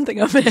is something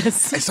amiss?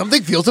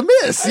 Something feels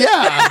amiss.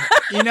 Yeah.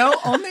 You know,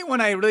 only when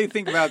I really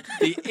think about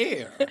the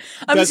air.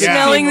 I'm does it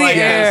smelling seem the like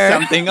air. there's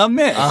something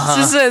amiss. It's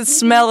just a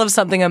smell of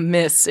something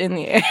amiss in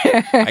the air.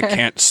 I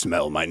can't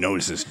smell. My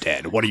nose is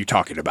dead. What are you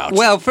talking about?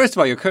 Well, first of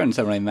all, your curtains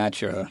don't really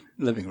match your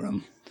living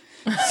room.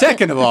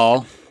 Second of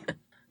all,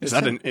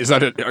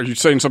 are you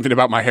saying something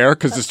about my hair?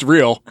 Because it's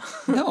real.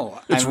 no.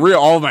 It's real.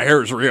 All of my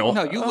hair is real.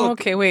 No, you look.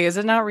 Okay, wait, is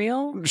it not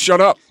real? Shut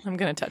up. I'm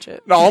going to touch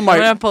it. No, I'm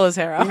going to pull his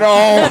hair out.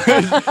 No.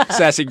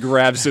 Sassy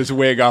grabs his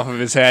wig off of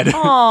his head.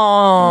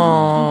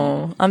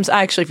 Oh,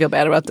 I actually feel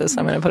bad about this.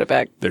 I'm going to put it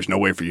back. There's no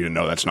way for you to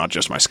know that's not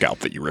just my scalp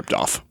that you ripped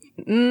off.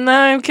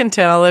 No, I can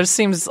tell.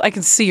 I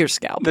can see your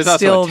scalp. There's It's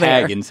also still a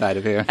tag there. inside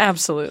of here.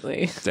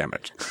 Absolutely. Damn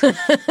it.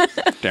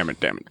 Damn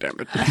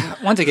it.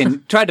 Once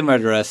again, tried to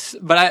murder us,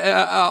 but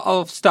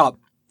I'll stop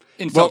Well,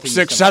 insulting you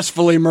so much.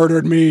 successfully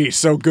murdered me,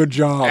 so good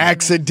job.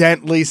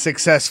 Accidentally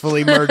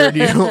successfully murdered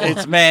you.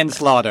 It's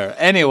manslaughter.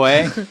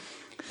 Anyway,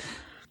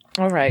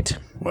 All right.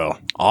 Well,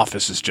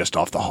 office is just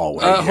off the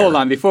hallway. hold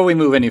on. Before we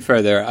move any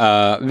further,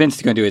 Vince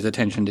is going to do his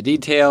attention to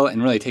detail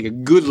and really take a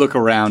good look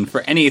around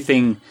for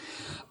anything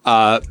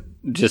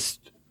just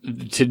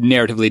to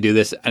narratively do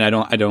this. And I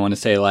don't want to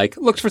say like,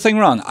 looks for something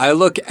wrong. I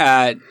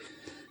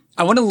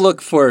want to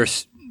look for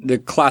the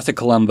classic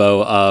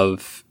Columbo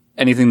of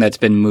anything that's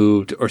been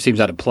moved or seems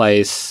out of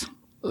place,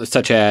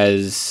 such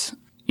as,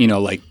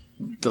 like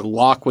the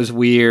lock was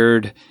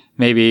weird,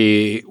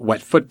 maybe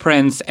wet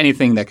footprints,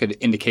 anything that could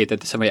indicate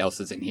that somebody else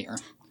is in here.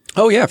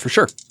 Oh, yeah, for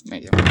sure.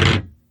 Thank you.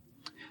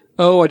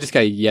 Oh, I just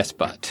got a yes,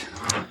 but.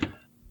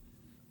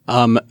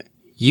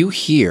 You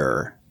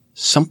hear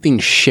something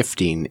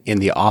shifting in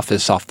the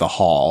office off the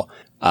hall.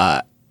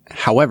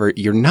 However,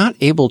 you're not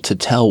able to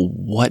tell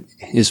what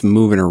is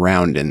moving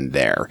around in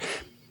there.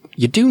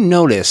 You do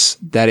notice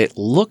that it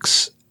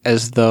looks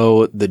as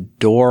though the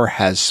door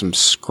has some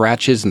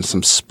scratches and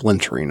some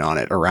splintering on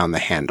it around the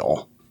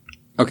handle.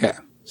 Okay.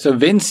 So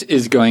Vince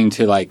is going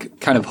to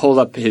kind of hold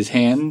up his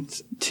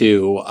hands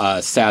to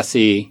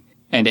Sassy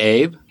and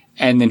Abe,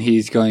 and then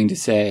he's going to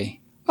say,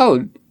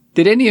 "Oh,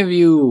 did any of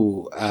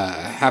you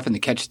happen to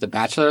catch The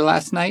Bachelor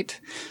last night?"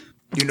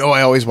 You know,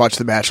 I always watch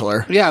The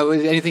Bachelor. Yeah,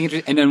 was anything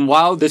interesting? And then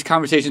while this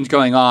conversation's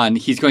going on,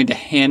 he's going to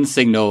hand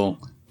signal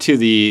to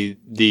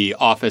the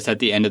office at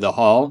the end of the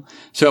hall.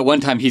 So at one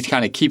time, he's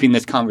kind of keeping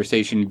this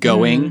conversation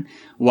going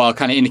while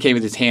kind of indicating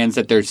with his hands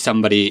that there's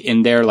somebody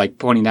in there, like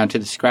pointing down to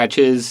the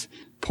scratches,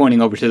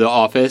 pointing over to the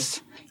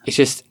office. It's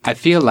just, I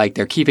feel like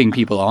they're keeping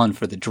people on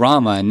for the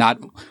drama and not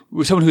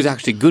someone who's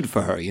actually good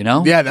for her, you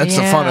know? Yeah, that's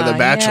the fun of The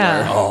Bachelor.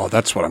 Yeah. Oh,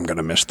 that's what I'm going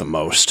to miss the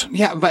most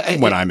Yeah, but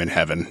when I'm in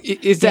heaven.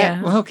 is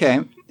that okay?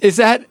 Is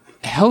that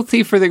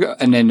healthy for the girl?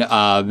 And then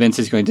Vince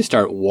is going to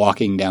start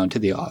walking down to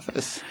the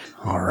office.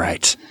 All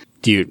right.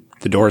 The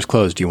door is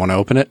closed. Do you want to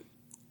open it?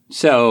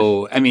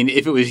 So, I mean,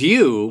 if it was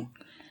you,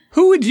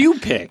 who would you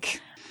pick?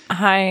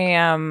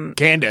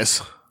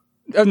 Candace.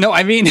 No,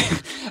 I mean,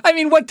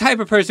 what type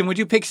of person would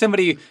you pick?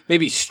 Somebody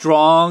maybe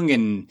strong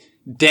and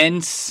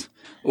dense,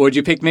 or would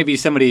you pick maybe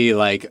somebody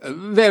like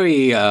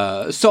very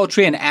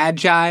sultry and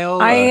agile?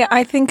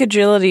 I think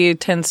agility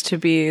tends to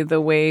be the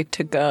way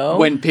to go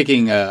when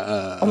picking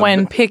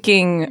when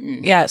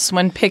picking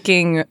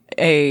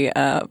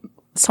a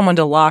someone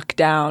to lock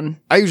down.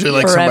 I usually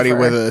like somebody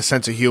Forever. with a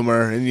sense of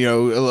humor and, you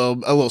know,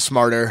 a little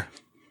smarter.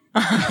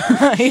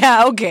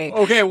 Yeah, okay.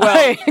 Okay,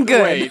 well, good.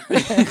 wait.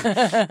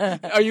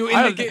 Are you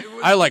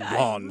I like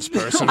blondes,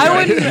 personally.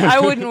 I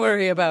wouldn't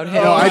worry about him.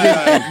 No, I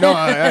didn't.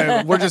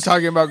 No, we're just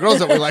talking about girls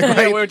that we like, Yeah,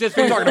 right? we're just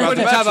talking about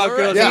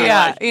girls. Yeah.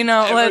 Yeah, you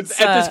know, let's.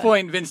 At this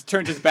point, Vince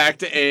turns his back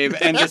to Abe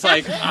and just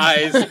like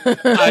eyes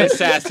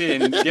Sassy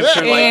and gives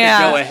her like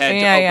Yeah. the go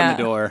ahead to open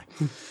the door.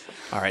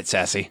 All right,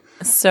 Sassy.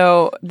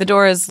 So the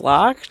door is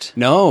locked.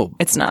 No.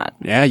 It's not.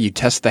 Yeah, you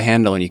test the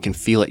handle and you can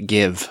feel it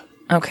give.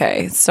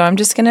 Okay, so I'm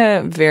just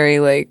gonna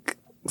very like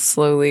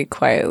slowly,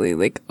 quietly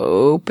like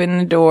open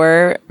the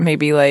door.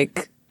 Maybe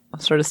like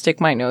sort of stick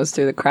my nose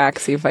through the crack,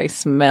 see if I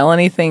smell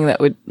anything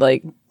that would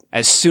like.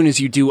 As soon as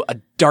you do, a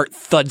dart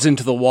thuds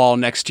into the wall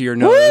next to your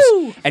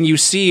nose, and you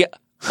see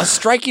a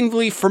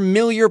strikingly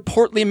familiar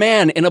portly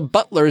man in a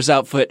butler's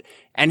outfit,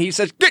 and he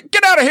says,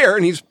 get out of here!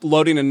 And he's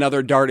loading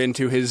another dart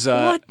into his...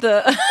 What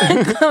the?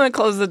 I'm gonna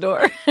close the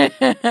door.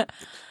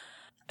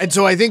 And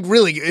so I think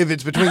really, if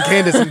it's between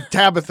Candace and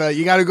Tabitha,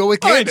 you got to go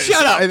with All right, Candace.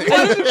 shut up. I think-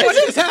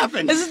 What just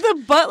happened? This is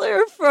the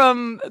butler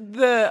from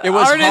the It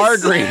was artist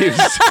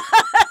Hargreaves.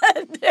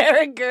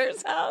 Derek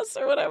Gur's house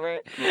or whatever.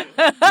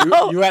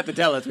 You have to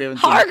tell us. We haven't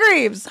seen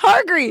it.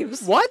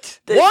 Hargreaves. What?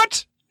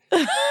 What?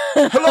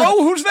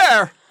 Hello? Who's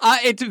there?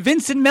 It's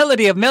Vincent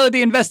Melody of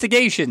Melody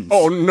Investigations.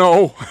 Oh,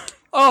 no.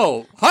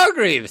 Oh,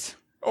 Hargreaves.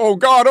 Oh,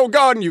 God.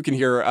 And you can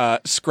hear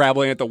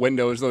scrabbling at the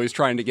window as though he's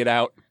trying to get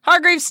out.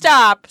 Hargreaves,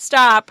 stop.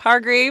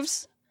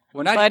 Hargreaves.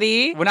 We're not,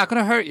 Buddy. We're not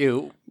going to hurt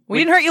you. We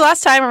didn't hurt you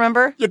last time,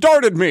 remember? You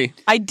darted me.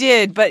 I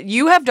did, but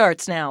you have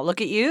darts now. Look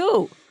at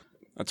you.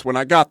 That's when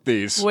I got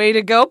these. Way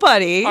to go,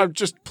 buddy. I'm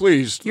just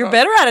pleased. You're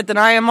better at it than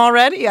I am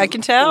already. I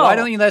can tell. Why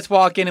don't you let's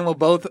walk in and we'll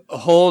both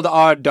hold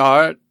our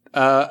dart,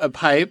 a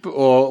pipe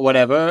or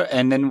whatever,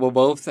 and then we'll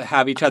both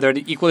have each other at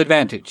equal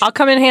advantage. I'll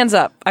come in hands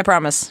up. I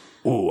promise.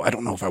 Oh, I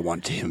don't know if I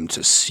want him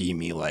to see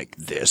me like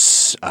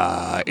this.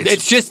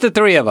 It's just the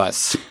three of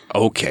us.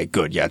 Okay,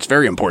 good. Yeah, it's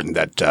very important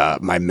that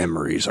my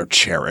memories are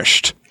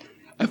cherished.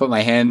 I put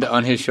my hand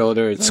on his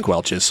shoulder. It's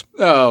like, Squelches.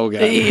 oh,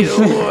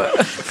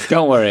 God.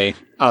 Don't worry.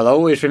 I'll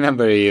always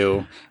remember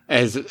you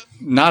as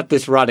not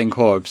this rotting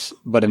corpse,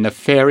 but a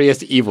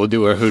nefarious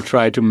evildoer who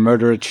tried to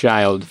murder a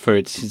child for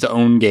his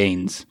own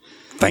gains.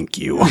 Thank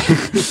you.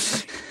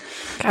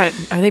 God,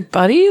 are they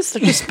buddies?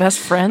 They're just best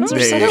friends or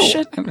some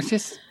shit? It's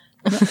just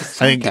I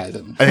think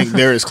sarcasm.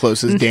 they're as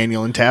close as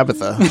Daniel and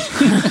Tabitha.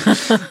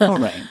 All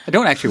right. I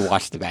don't actually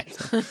watch The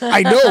Bachelor.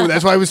 I know.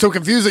 That's why I was so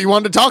confused that you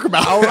wanted to talk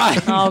about. All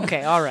right.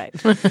 Okay, all right.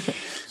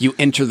 You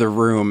enter the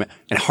room,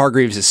 and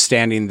Hargreaves is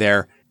standing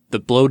there, the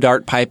blow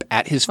dart pipe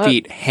at his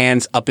feet,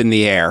 hands up in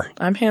the air.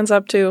 I'm hands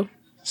up too.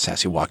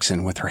 Sassy walks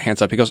in with her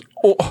hands up. He goes,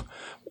 "Oh,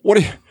 what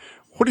are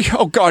you,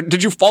 oh God,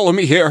 did you follow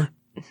me here?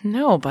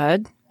 No,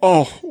 bud.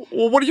 Oh,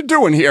 well, what are you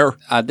doing here?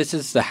 This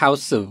is the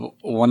house of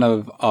one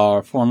of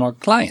our former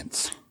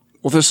clients.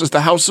 Well, this is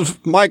the house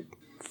of my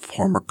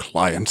former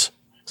client.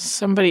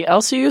 Somebody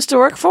else you used to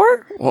work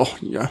for? Well,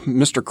 yeah,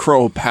 Mr.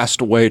 Crow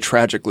passed away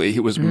tragically. He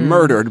was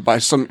murdered by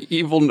some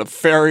evil,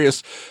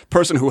 nefarious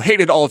person who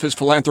hated all of his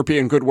philanthropy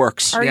and good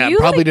works. Are Yeah, you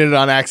probably like- did it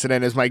on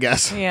accident, is my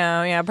guess.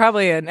 Yeah,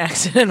 probably an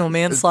accidental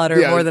manslaughter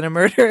Yeah. more than a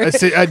murder.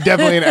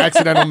 Definitely an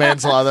accidental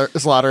manslaughter.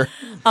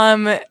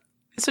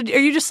 So are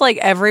you just like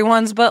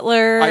everyone's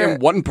butler? I am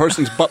one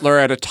person's butler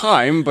at a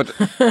time, but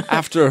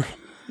after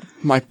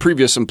my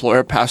previous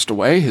employer passed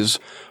away, his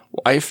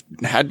wife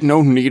had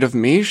no need of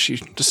me. She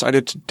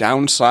decided to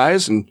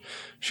downsize, and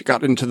she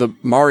got into the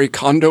Marie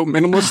Kondo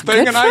minimalist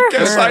thing, and I for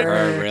guess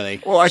her.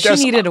 Really? Well, I She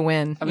guess needed a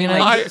win. I mean, you know?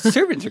 like,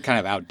 servants are kind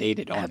of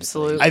outdated, honestly.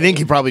 Absolutely. I think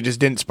he probably just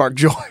didn't spark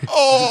joy.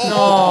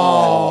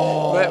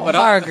 But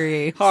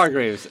Hargreaves.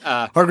 Hargreaves.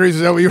 Hargreaves,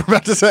 is that what you were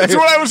about to say? That's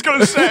what I was going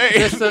to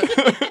say.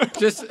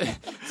 Just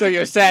so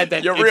you're sad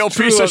that You it's real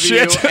true piece of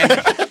you, shit.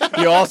 and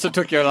you also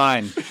took your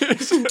line.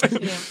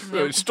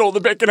 Stole the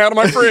bacon out of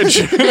my fridge.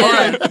 All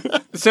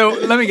right. So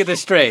let me get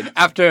this straight.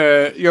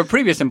 After your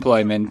previous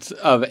employment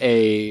of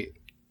a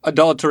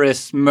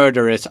adulterous,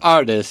 murderous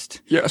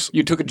artist, Yes.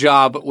 you took a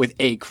job with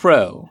A.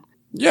 Crow.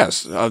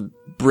 Yes, a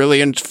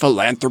brilliant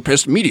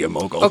philanthropist media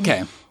mogul.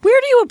 Okay.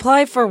 Where do you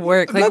apply for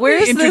work? Like, Let where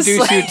me is introduce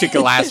this? you to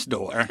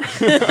Glassdoor.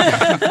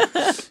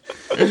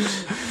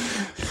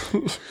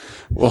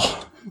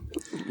 Well,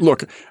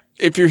 look,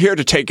 if you're here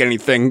to take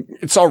anything,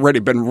 it's already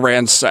been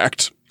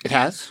ransacked. It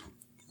has?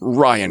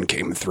 Ryan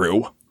came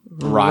through.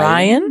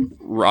 Ryan?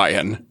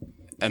 Ryan.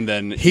 And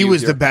then He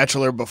was the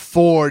bachelor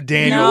before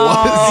Daniel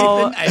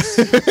was.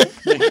 No.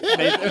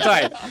 Nathan,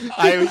 sorry.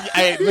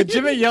 I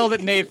legitimately yelled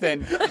at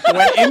Nathan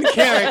when in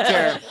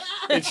character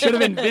it should have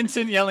been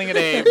Vincent yelling at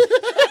Abe.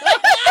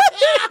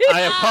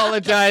 I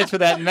apologize for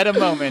that meta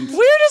moment.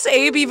 Where does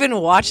Abe even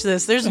watch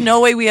this? There's no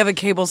way we have a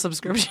cable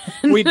subscription.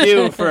 We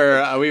do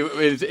for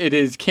it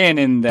is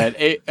canon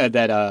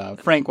that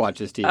Frank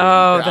watches TV.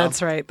 Oh,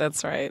 that's right.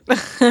 That's right.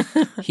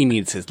 He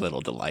needs his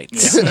little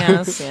delights.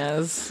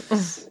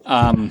 yes.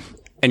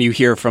 And you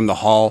hear from the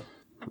hall,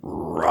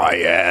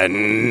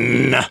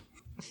 Ryan.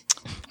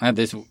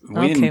 This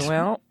wind. Okay,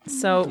 well,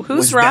 so who's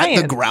Was Ryan?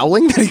 that the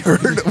growling that he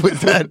heard?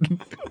 Was that?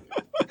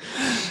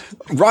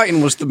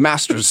 Ryan was the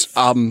master's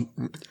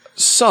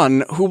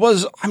son, who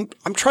was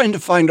I'm trying to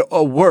find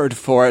a word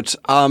for it.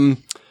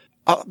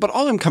 But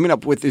all I'm coming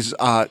up with is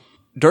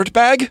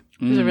dirtbag.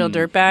 He's a real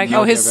dirtbag.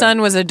 Oh, his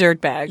son was a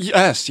dirtbag.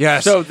 Yes,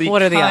 yes. So the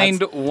What are the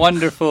kind,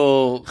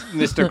 wonderful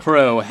Mr.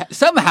 Crow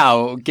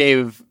somehow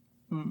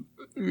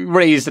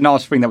raised an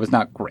offspring that was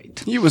not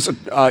great. He was, a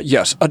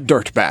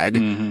dirtbag.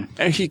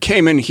 And he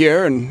came in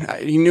here and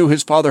he knew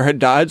his father had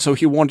died, so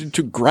he wanted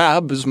to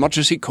grab as much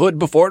as he could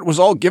before it was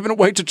all given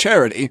away to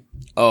charity.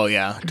 Oh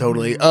yeah,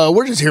 totally.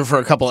 We're just here for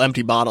a couple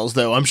empty bottles,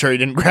 though. I'm sure he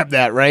didn't grab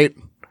that, right?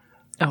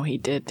 Oh, he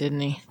did, didn't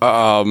he?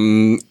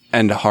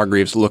 And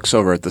Hargreaves looks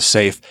over at the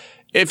safe.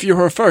 If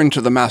you're referring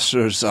to the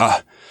master's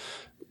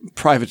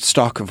private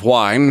stock of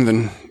wine,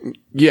 then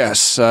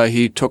yes,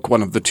 he took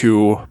one of the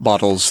 2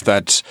 bottles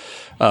that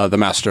the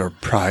master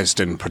prized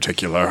in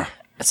particular.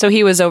 So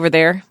he was over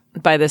there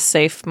by this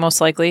safe,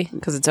 most likely,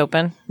 because it's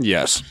open.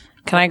 Yes.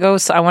 Can I go?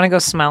 I want to go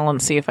smell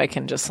and see if I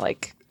can just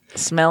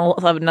smell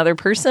of another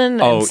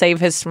person and save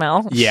his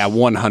smell. Yeah,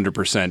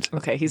 100%.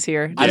 Okay, he's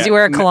here. Does he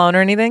wear a cologne or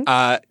anything?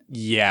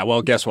 Yeah,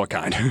 well, guess what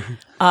kind?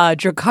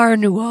 Dracar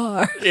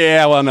Noir.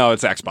 Yeah, well, no,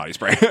 it's Axe body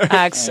spray.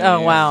 Axe. Oh,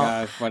 wow.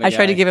 gosh, what a I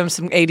tried to guy. give him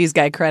some 80s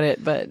guy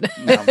credit, but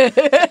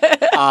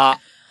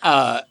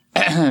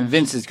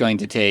Vince is going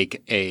to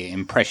take a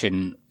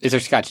impression. Is there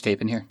Scotch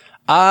tape in here?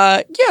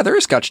 Yeah, there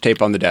is Scotch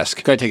tape on the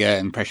desk. Go take an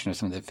impression of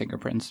some of the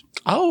fingerprints.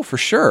 Oh, for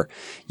sure.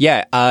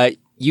 Yeah,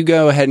 you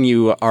go ahead and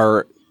you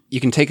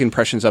can take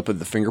impressions up of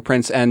the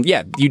fingerprints, and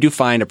yeah, you do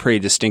find a pretty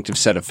distinctive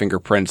set of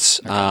fingerprints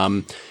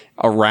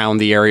around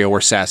the area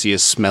where Sassy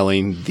is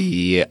smelling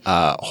the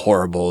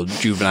horrible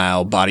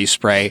juvenile body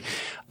spray.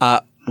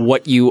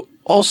 What you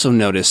also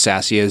notice,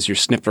 Sassy, as you're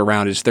sniffing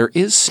around, is there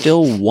is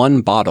still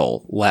 1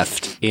 bottle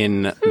left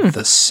in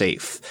the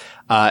safe.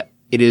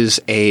 It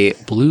is a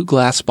blue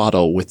glass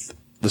bottle with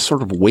the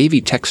sort of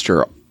wavy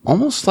texture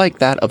almost like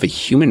that of a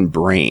human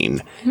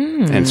brain,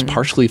 and it's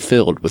partially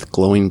filled with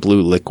glowing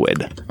blue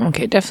liquid.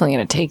 okay, definitely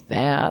going to take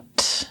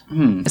that.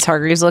 Is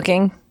Hargreaves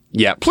looking?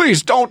 Yeah,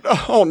 please don't.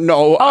 Oh,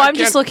 no. Oh, I'm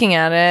just looking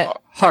at it.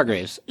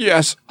 Hargreaves,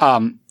 Yes.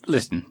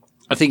 listen,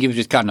 I think you've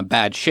just gotten a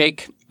bad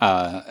shake.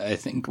 I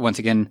think, once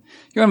again,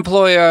 your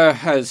employer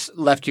has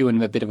left you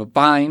in a bit of a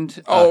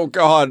bind. Oh,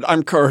 God,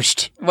 I'm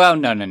cursed. Well,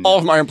 no. All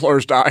of my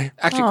employers die.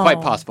 Actually,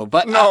 quite possible.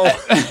 But No.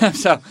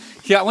 so,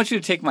 yeah, I want you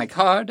to take my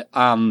card.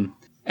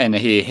 And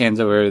he hands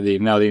over the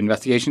Melody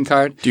investigation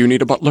card. Do you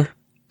need a butler?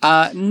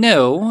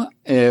 No,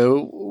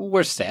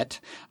 we're set.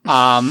 We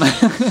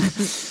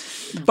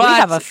But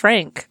have a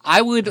Frank.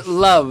 I would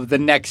love the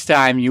next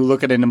time you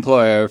look at an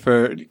employer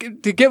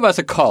to give us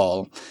a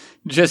call,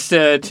 just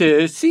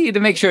to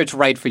make sure it's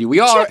right for you. We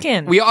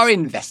are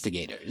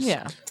investigators.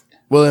 Yeah.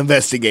 We'll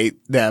investigate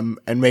them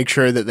and make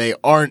sure that they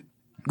aren't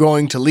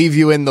going to leave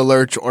you in the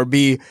lurch or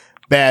be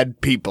bad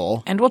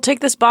people. And we'll take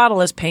this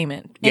bottle as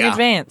payment in Yeah.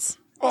 advance.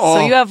 So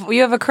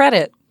you have a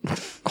credit. I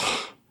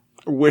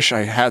wish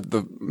I had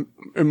the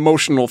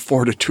emotional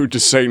fortitude to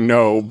say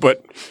no,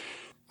 but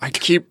I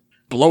keep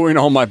blowing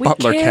all my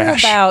butler we care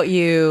cash. about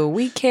you.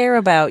 We care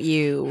about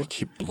you.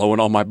 Keep blowing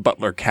all my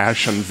butler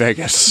cash on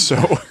Vegas, so...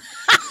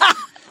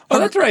 Oh,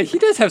 that's right. He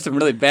does have some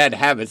really bad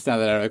habits now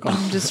that I recall.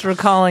 Just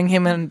recalling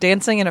him and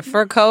dancing in a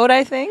fur coat,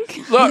 I think.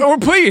 Oh,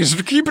 please,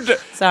 keep it...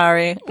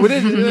 Sorry.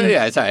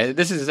 Yeah, sorry.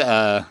 This is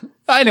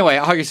anyway.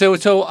 Okay, so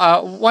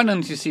why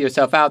don't you see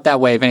yourself out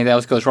that way? If anything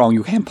else goes wrong,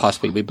 you can't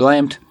possibly be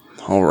blamed.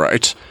 All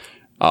right.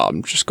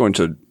 I'm just going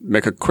to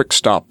make a quick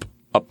stop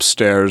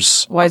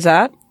upstairs. Why's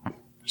that?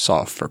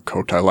 Saw a fur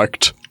coat I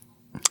liked.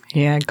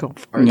 Yeah, go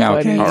for it. Yeah,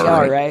 buddy. okay.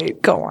 All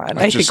right. Go on.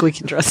 I think just- we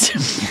can trust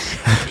him.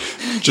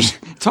 Just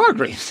It's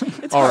Hargreaves.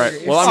 all right.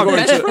 Well, Our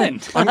best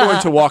friend. I'm going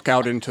to walk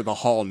out into the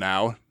hall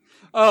now.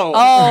 Oh, hold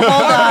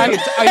on.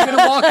 Are you going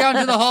to walk out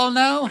into the hall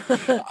now?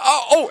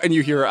 And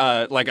you hear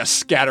like a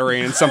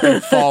scattering and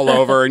something fall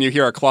over, and you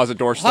hear a closet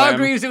door slam.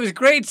 Hargreaves, it was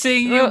great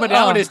seeing you, but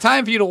now it is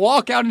time for you to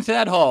walk out into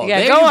that hall. Yeah,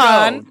 there go you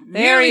on. Go.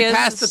 There Nearly he is.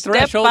 past the Step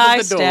threshold by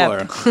of the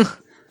door. step.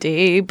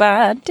 Day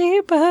by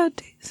day by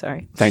day.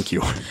 Sorry. Thank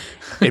you.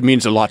 It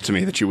means a lot to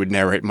me that you would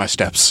narrate my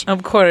steps.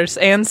 Of course,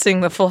 and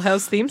sing the Full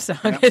House theme song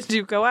as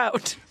you go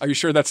out. Are you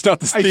sure that's not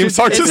the theme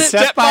song? Is Just it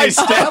step by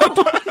step.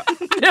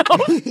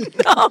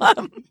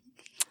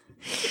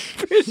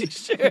 I'm pretty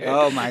sure.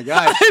 Oh, my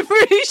God. I'm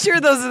pretty sure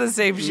those are the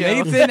same show.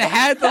 Nathan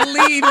had the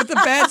lead with the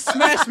bad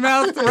Smash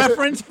Mouth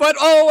reference, but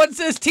it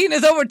says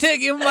Tina's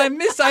overtaking him by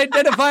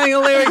misidentifying a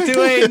lyric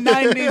to a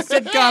 90s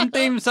sitcom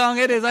theme song.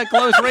 It is a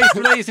close race,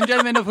 ladies and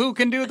gentlemen, of who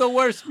can do the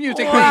worst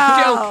music-based joke.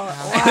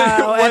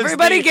 Wow.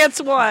 Everybody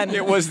gets one.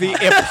 It was the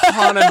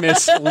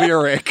eponymous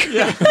lyric.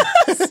 Step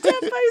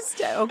by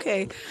step.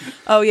 Okay.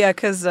 Oh, yeah,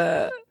 because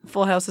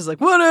Full House is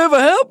like, whatever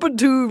happened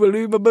to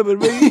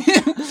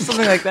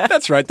something like that.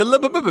 That's right, the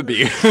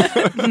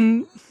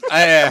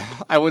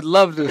I would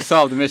love to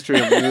solve the mystery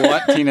of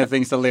what Tina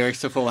thinks the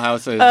lyrics to Full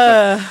House is.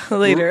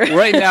 Later.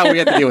 Right now, we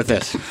have to deal with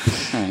this.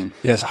 All right.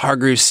 Yes,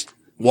 Hargreaves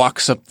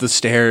walks up the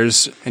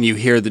stairs, and you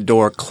hear the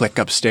door click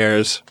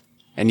upstairs,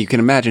 and you can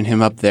imagine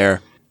him up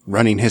there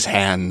running his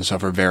hands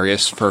over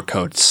various fur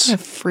coats.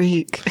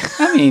 Freak.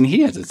 I mean,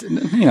 he has,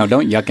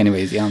 don't yuck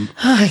anyways, yum.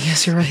 I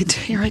guess you're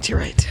right. You're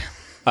right.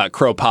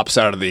 Crow pops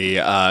out of the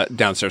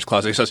downstairs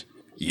closet. He says,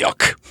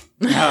 "Yuck."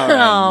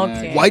 Oh,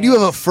 okay. Why do you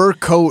have a fur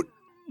coat?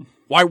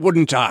 Why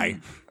wouldn't I?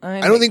 I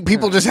don't think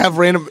people just have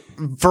random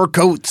fur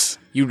coats.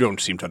 You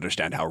don't seem to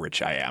understand how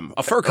rich I am.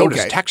 A fur coat is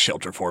Okay. tax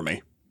shelter for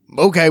me.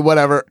 Okay,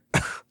 whatever.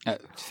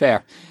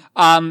 Fair.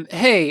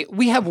 Hey,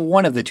 we have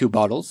one of the two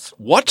bottles.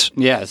 What?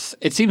 Yes.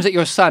 It seems that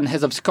your son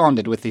has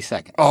absconded with the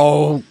second.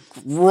 Oh,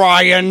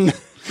 Ryan.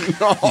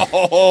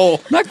 No.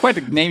 Not quite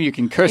a name you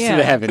can curse to Yeah.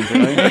 the heavens,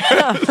 really.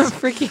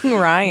 Freaking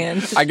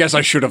Ryan. I guess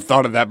I should have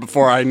thought of that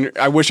before.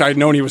 I wish I had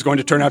known he was going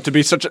to turn out to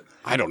be such a...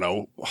 I don't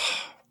know.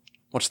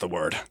 What's the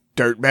word?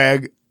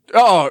 Dirtbag.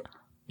 Oh,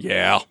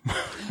 yeah.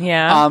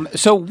 Yeah.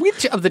 So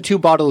which of the two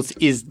bottles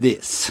is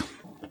this?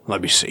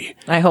 Let me see.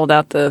 I hold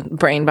out the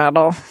brain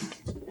bottle.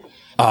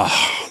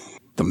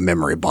 The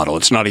memory bottle.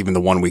 It's not even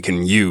the one we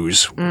can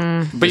use.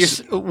 But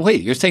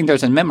you're saying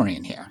there's a memory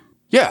in here.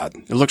 Yeah,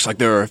 it looks like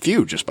there are a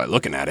few just by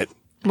looking at it.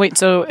 Wait,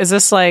 so is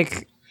this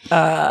like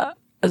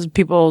as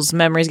people's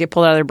memories get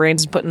pulled out of their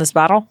brains and put in this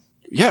bottle?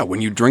 Yeah,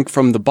 when you drink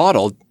from the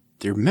bottle,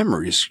 your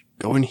memories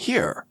go in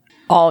here.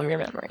 All of your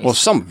memories. Well,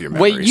 some of your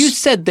memories. Wait, you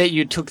said that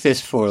you took this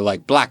for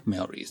like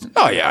blackmail reasons.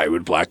 Oh, yeah, I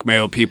would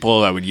blackmail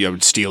people. I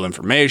would steal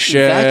information.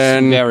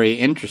 That's very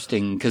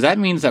interesting because that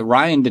means that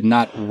Ryan did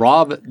not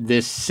rob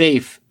this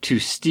safe to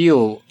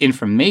steal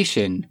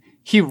information.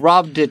 He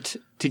robbed it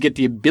to get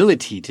the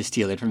ability to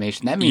steal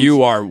information. That means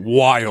You are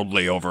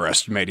wildly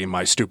overestimating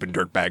my stupid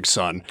dirtbag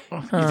son.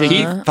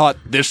 He thought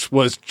this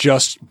was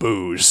just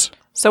booze.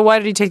 So why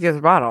did he take the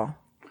other bottle?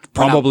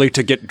 Probably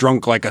to get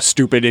drunk like a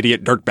stupid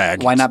idiot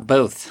dirtbag. Why not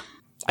both?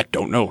 I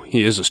don't know.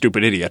 He is a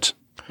stupid idiot.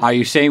 Are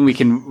you saying we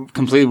can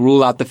completely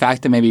rule out the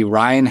fact that maybe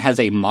Ryan has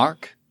a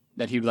mark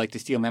that he would like to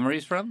steal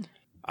memories from?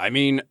 I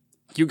mean,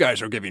 you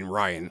guys are giving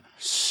Ryan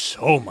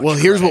so much Well,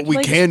 here's credit. what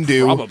we can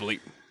do. Probably.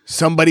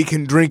 Somebody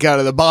can drink out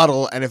of the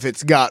bottle, and if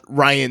it's got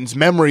Ryan's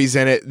memories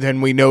in it, then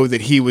we know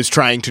that he was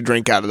trying to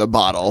drink out of the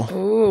bottle.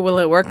 Ooh, will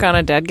it work on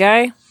a dead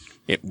guy?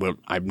 It will.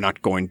 I'm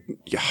not going...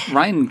 Yeah.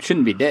 Ryan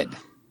shouldn't be dead.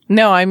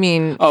 No, I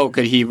mean, Oh,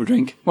 could he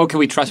drink? Well, can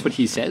we trust what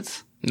he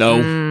says?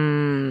 No.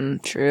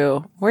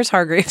 true. Where's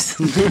Hargreaves?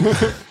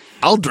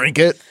 I'll drink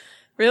it.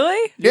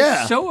 Really?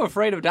 Yeah. So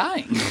afraid of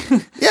dying.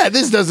 Yeah,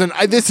 this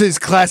is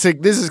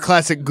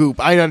classic goop.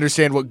 I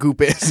understand what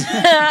goop is.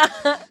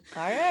 All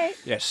right.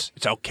 Yes,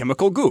 it's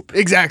alchemical goop.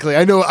 Exactly.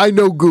 I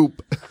know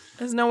goop.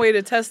 There's no way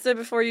to test it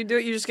before you do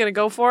it. You're just gonna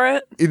go for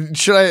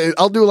it.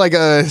 I'll do like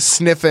a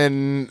sniff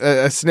and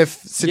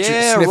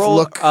sniff roll.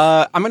 look.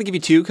 I'm going to give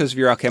you 2 because of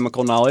your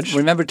alchemical knowledge.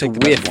 Remember to Take the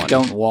best whiff, one.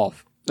 don't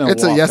wolf.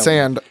 It's a yes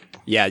and.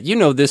 Yeah, you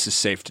know this is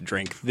safe to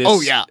drink. This,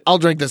 Oh yeah, I'll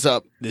drink this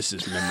up. This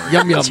is memory.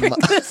 Yum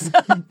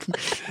yum.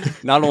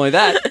 Not only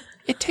that,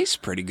 it tastes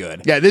pretty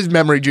good. Yeah, this is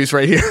memory juice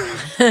right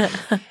here.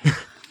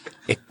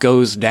 It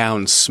goes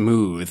down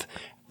smooth,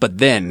 but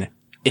then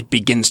it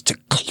begins to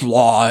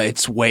claw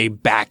its way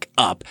back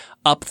up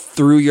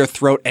through your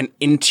throat and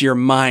into your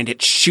mind.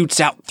 It shoots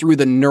out through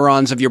the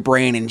neurons of your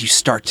brain, and you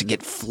start to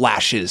get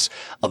flashes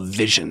of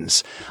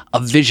visions. A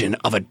vision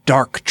of a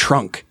dark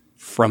trunk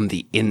from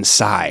the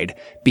inside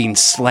being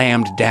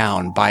slammed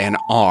down by an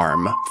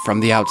arm from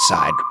the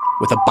outside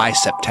with a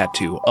bicep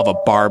tattoo of a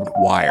barbed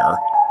wire.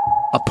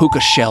 A puka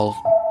shell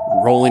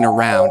rolling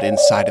around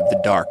inside of the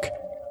dark.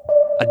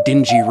 A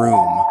dingy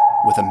room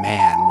with a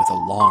man with a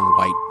long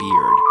white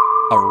beard,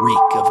 a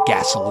reek of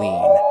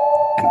gasoline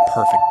and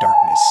perfect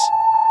darkness,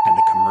 and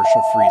a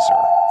commercial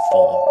freezer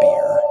full of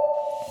beer.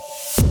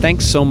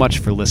 Thanks so much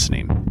for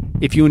listening.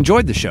 If you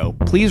enjoyed the show,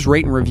 please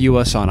rate and review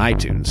us on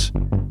iTunes.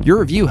 Your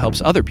review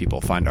helps other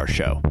people find our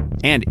show.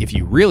 And if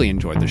you really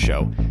enjoyed the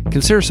show,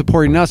 consider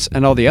supporting us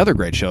and all the other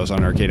great shows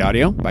on Arcade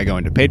Audio by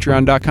going to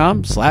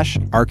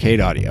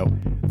patreon.com/arcadeaudio.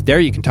 There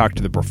you can talk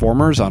to the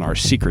performers on our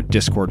secret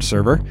Discord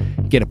server,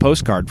 get a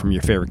postcard from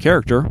your favorite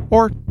character,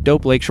 or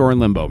dope Lakeshore and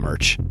Limbo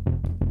merch.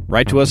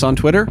 Write to us on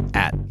Twitter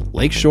at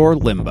Lakeshore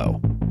Limbo,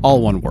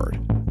 all one word,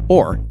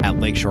 or at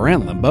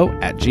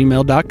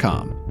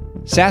lakeshoreandlimbo@gmail.com.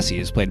 Sassy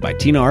is played by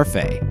Tina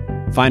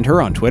Arfey. Find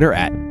her on Twitter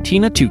at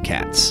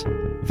Tina2Cats.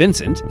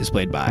 Vincent is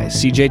played by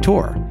CJ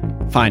Tor.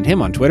 Find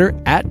him on Twitter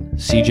at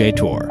CJ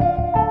Tor.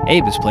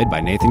 Abe is played by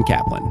Nathan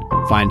Kaplan.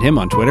 Find him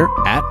on Twitter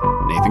at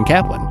Nathan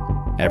Kaplan.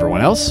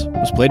 Everyone else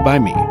was played by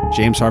me,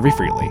 James Harvey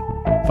Freetley.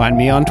 Find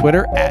me on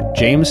Twitter at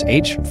James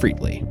H.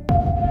 Freetley.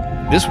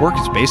 This work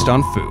is based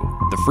on Foo,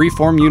 the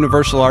freeform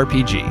universal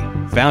RPG,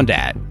 found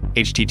at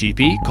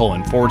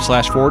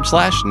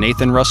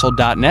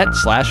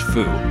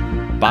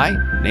http://nathanrussell.net/foo by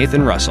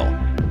Nathan Russell,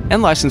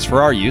 and licensed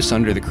for our use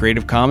under the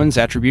Creative Commons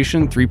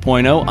Attribution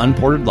 3.0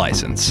 Unported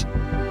License.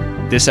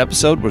 This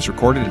episode was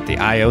recorded at the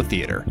I.O.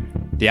 Theater.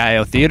 The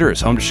I.O. Theater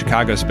is home to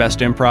Chicago's best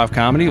improv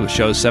comedy with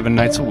shows 7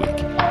 nights a week.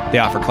 They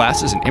offer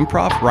classes in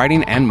improv,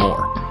 writing, and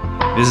more.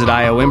 Visit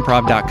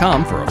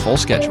ioimprov.com for a full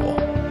schedule.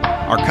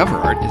 Our cover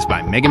art is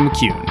by Megan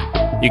McCune.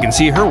 You can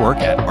see her work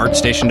at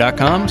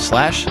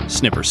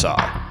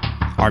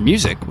artstation.com/snippersaw. Our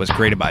music was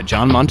created by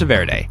John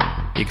Monteverde.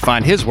 You can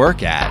find his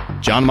work at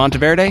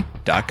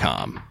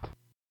johnmonteverde.com.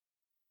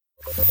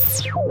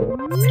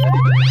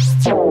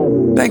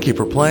 Thank you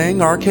for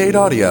playing Arcade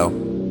Audio.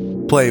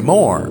 Play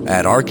more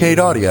at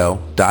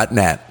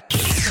arcadeaudio.net.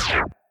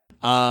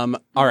 All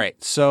right,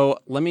 so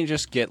let me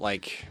just get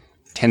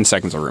 10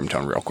 seconds of room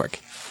tone real quick.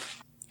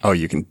 Oh,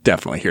 you can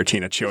definitely hear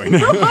Tina chewing.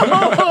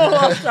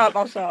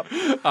 I'll stop.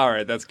 All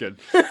right, that's good.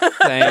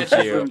 Thank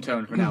you. Room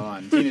tone from now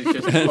on. Tina's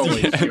just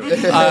always doing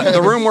it.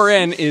 The room we're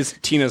in is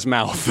Tina's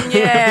mouth.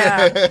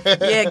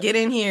 Yeah, get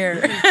in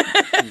here.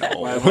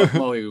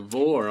 Molly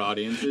Vore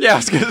audiences. Yeah, I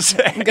was going to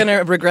say. I'm going to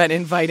regret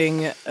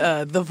inviting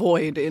the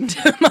void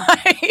into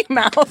my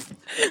mouth.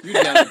 You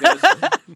done this.